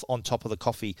froth on top of the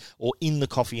coffee or in the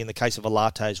coffee in the case of a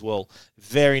latte as well.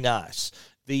 Very nice.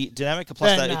 The Dynamica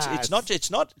Plus, though, it's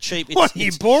not cheap. What are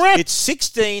you boring? It's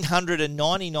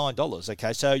 $1,699.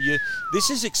 Okay, so this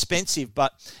is expensive,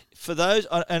 but for those,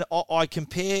 and I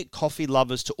compare coffee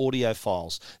lovers to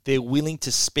audiophiles. They're willing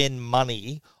to spend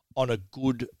money on a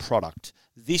good product.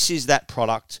 This is that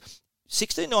product.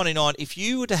 $16.99. If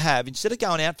you were to have, instead of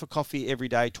going out for coffee every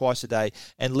day, twice a day,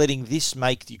 and letting this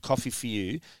make the coffee for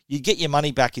you, you get your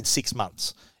money back in 6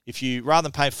 months. If you rather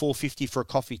than pay $4.50 for a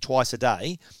coffee twice a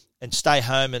day, and stay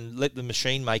home and let the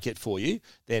machine make it for you,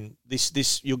 then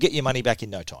this you'll get your money back in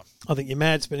no time. I think you're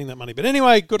mad spending that money. But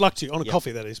anyway, good luck to you. On a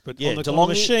coffee, that is. But on the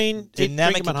machine,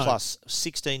 Dynamica Plus,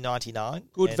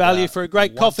 $16.99. Good value for a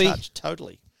great coffee. Touch,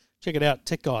 totally. Check it out,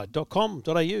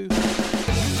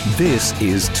 techguide.com.au. This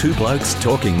is Two Blokes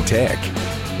Talking Tech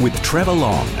with Trevor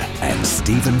Long and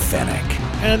Stephen Fennick.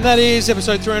 And that is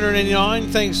episode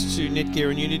 389. Thanks to Netgear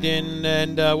and Uniden,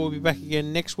 and we'll be back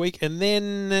again next week. And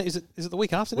then is it the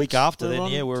week after? Week after, then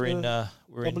we're in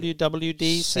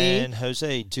WWDC San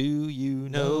Jose. Do you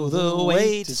know the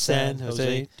way to San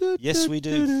Jose? Yes, we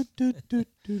do.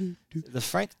 The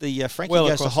Frankie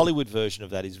Goes to Hollywood version of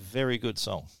that is a very good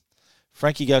song.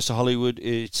 Frankie Goes to Hollywood.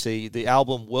 It's the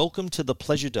album Welcome to the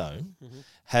Pleasure Dome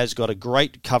has got a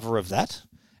great cover of that.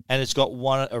 And it's got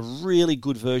a really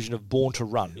good version of Born to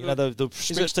Run. You know, the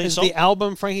Springsteen song? Is the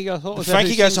album Frankie Goes to Hollywood?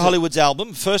 Frankie Goes to Hollywood's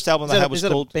album. First album they had was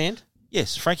called... Is that a band?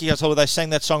 Yes, Frankie Goes to Hollywood. They sang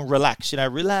that song, Relax.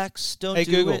 Relax, don't do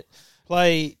Google, it.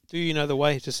 Play Do You Know the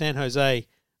Way to San Jose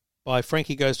by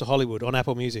Frankie Goes to Hollywood on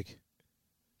Apple Music.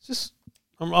 It's just...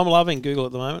 I'm loving Google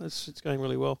at the moment. It's going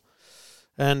really well.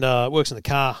 And it works in the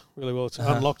car really well. It's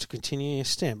unlocked to continue.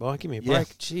 Stand by. Give me a break.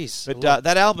 Jeez. But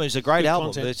that album is a great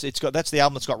album. That's the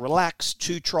album that's got Relax,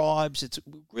 Two Tribes. It's a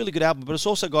really good album. But it's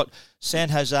also got San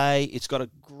Jose. It's got a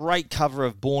great cover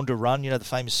of Born to Run, the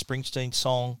famous Springsteen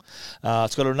song.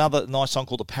 It's got another nice song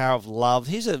called The Power of Love.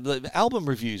 Here's the album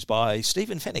reviews by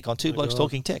Stephen Fennick on Two Blokes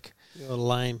Talking Tech. You're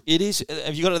lame. It is.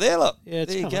 Have you got it there? Look. Yeah,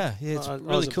 it's there you go. Yeah, it's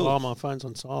really cool. My phone's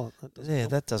on silent.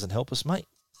 That doesn't help us, mate.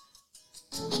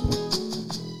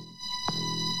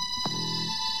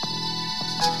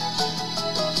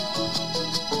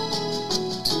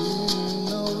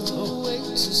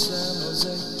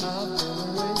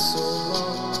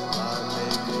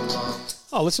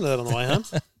 Oh, listen to that on the way home.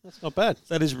 That's not bad.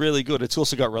 That is really good. It's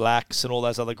also got Relax and all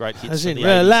those other great hits. As in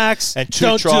Relax, and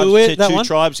Two Tribes, do it. Two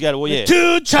Tribes go to war. Yeah.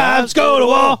 Two Tribes go to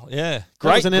war. Yeah.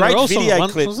 Great video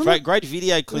clip. Great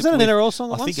video clip. Was that an NRL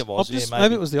song? I think it was. Optus? Yeah,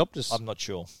 maybe it was the Optus. I'm not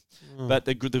sure. But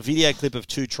the video clip of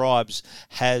Two Tribes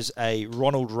has a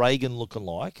Ronald Reagan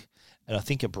lookalike, and I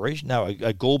think a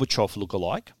Gorbachev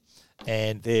lookalike.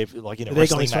 And they're like in a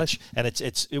wrestling match, and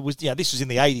this was in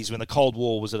the 80s when the Cold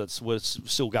War was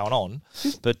still going on,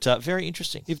 but very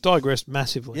interesting. You've digressed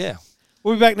massively. Yeah,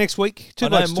 we'll be back next week. I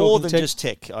know more than just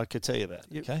tech. I could tell you that.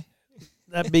 Yep. Okay,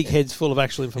 that big head's full of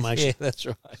actual information. Yeah, that's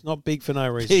right. It's not big for no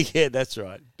reason. Big head, that's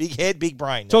right. Big head, big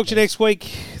brain. Talk to you next week.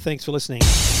 Thanks for listening.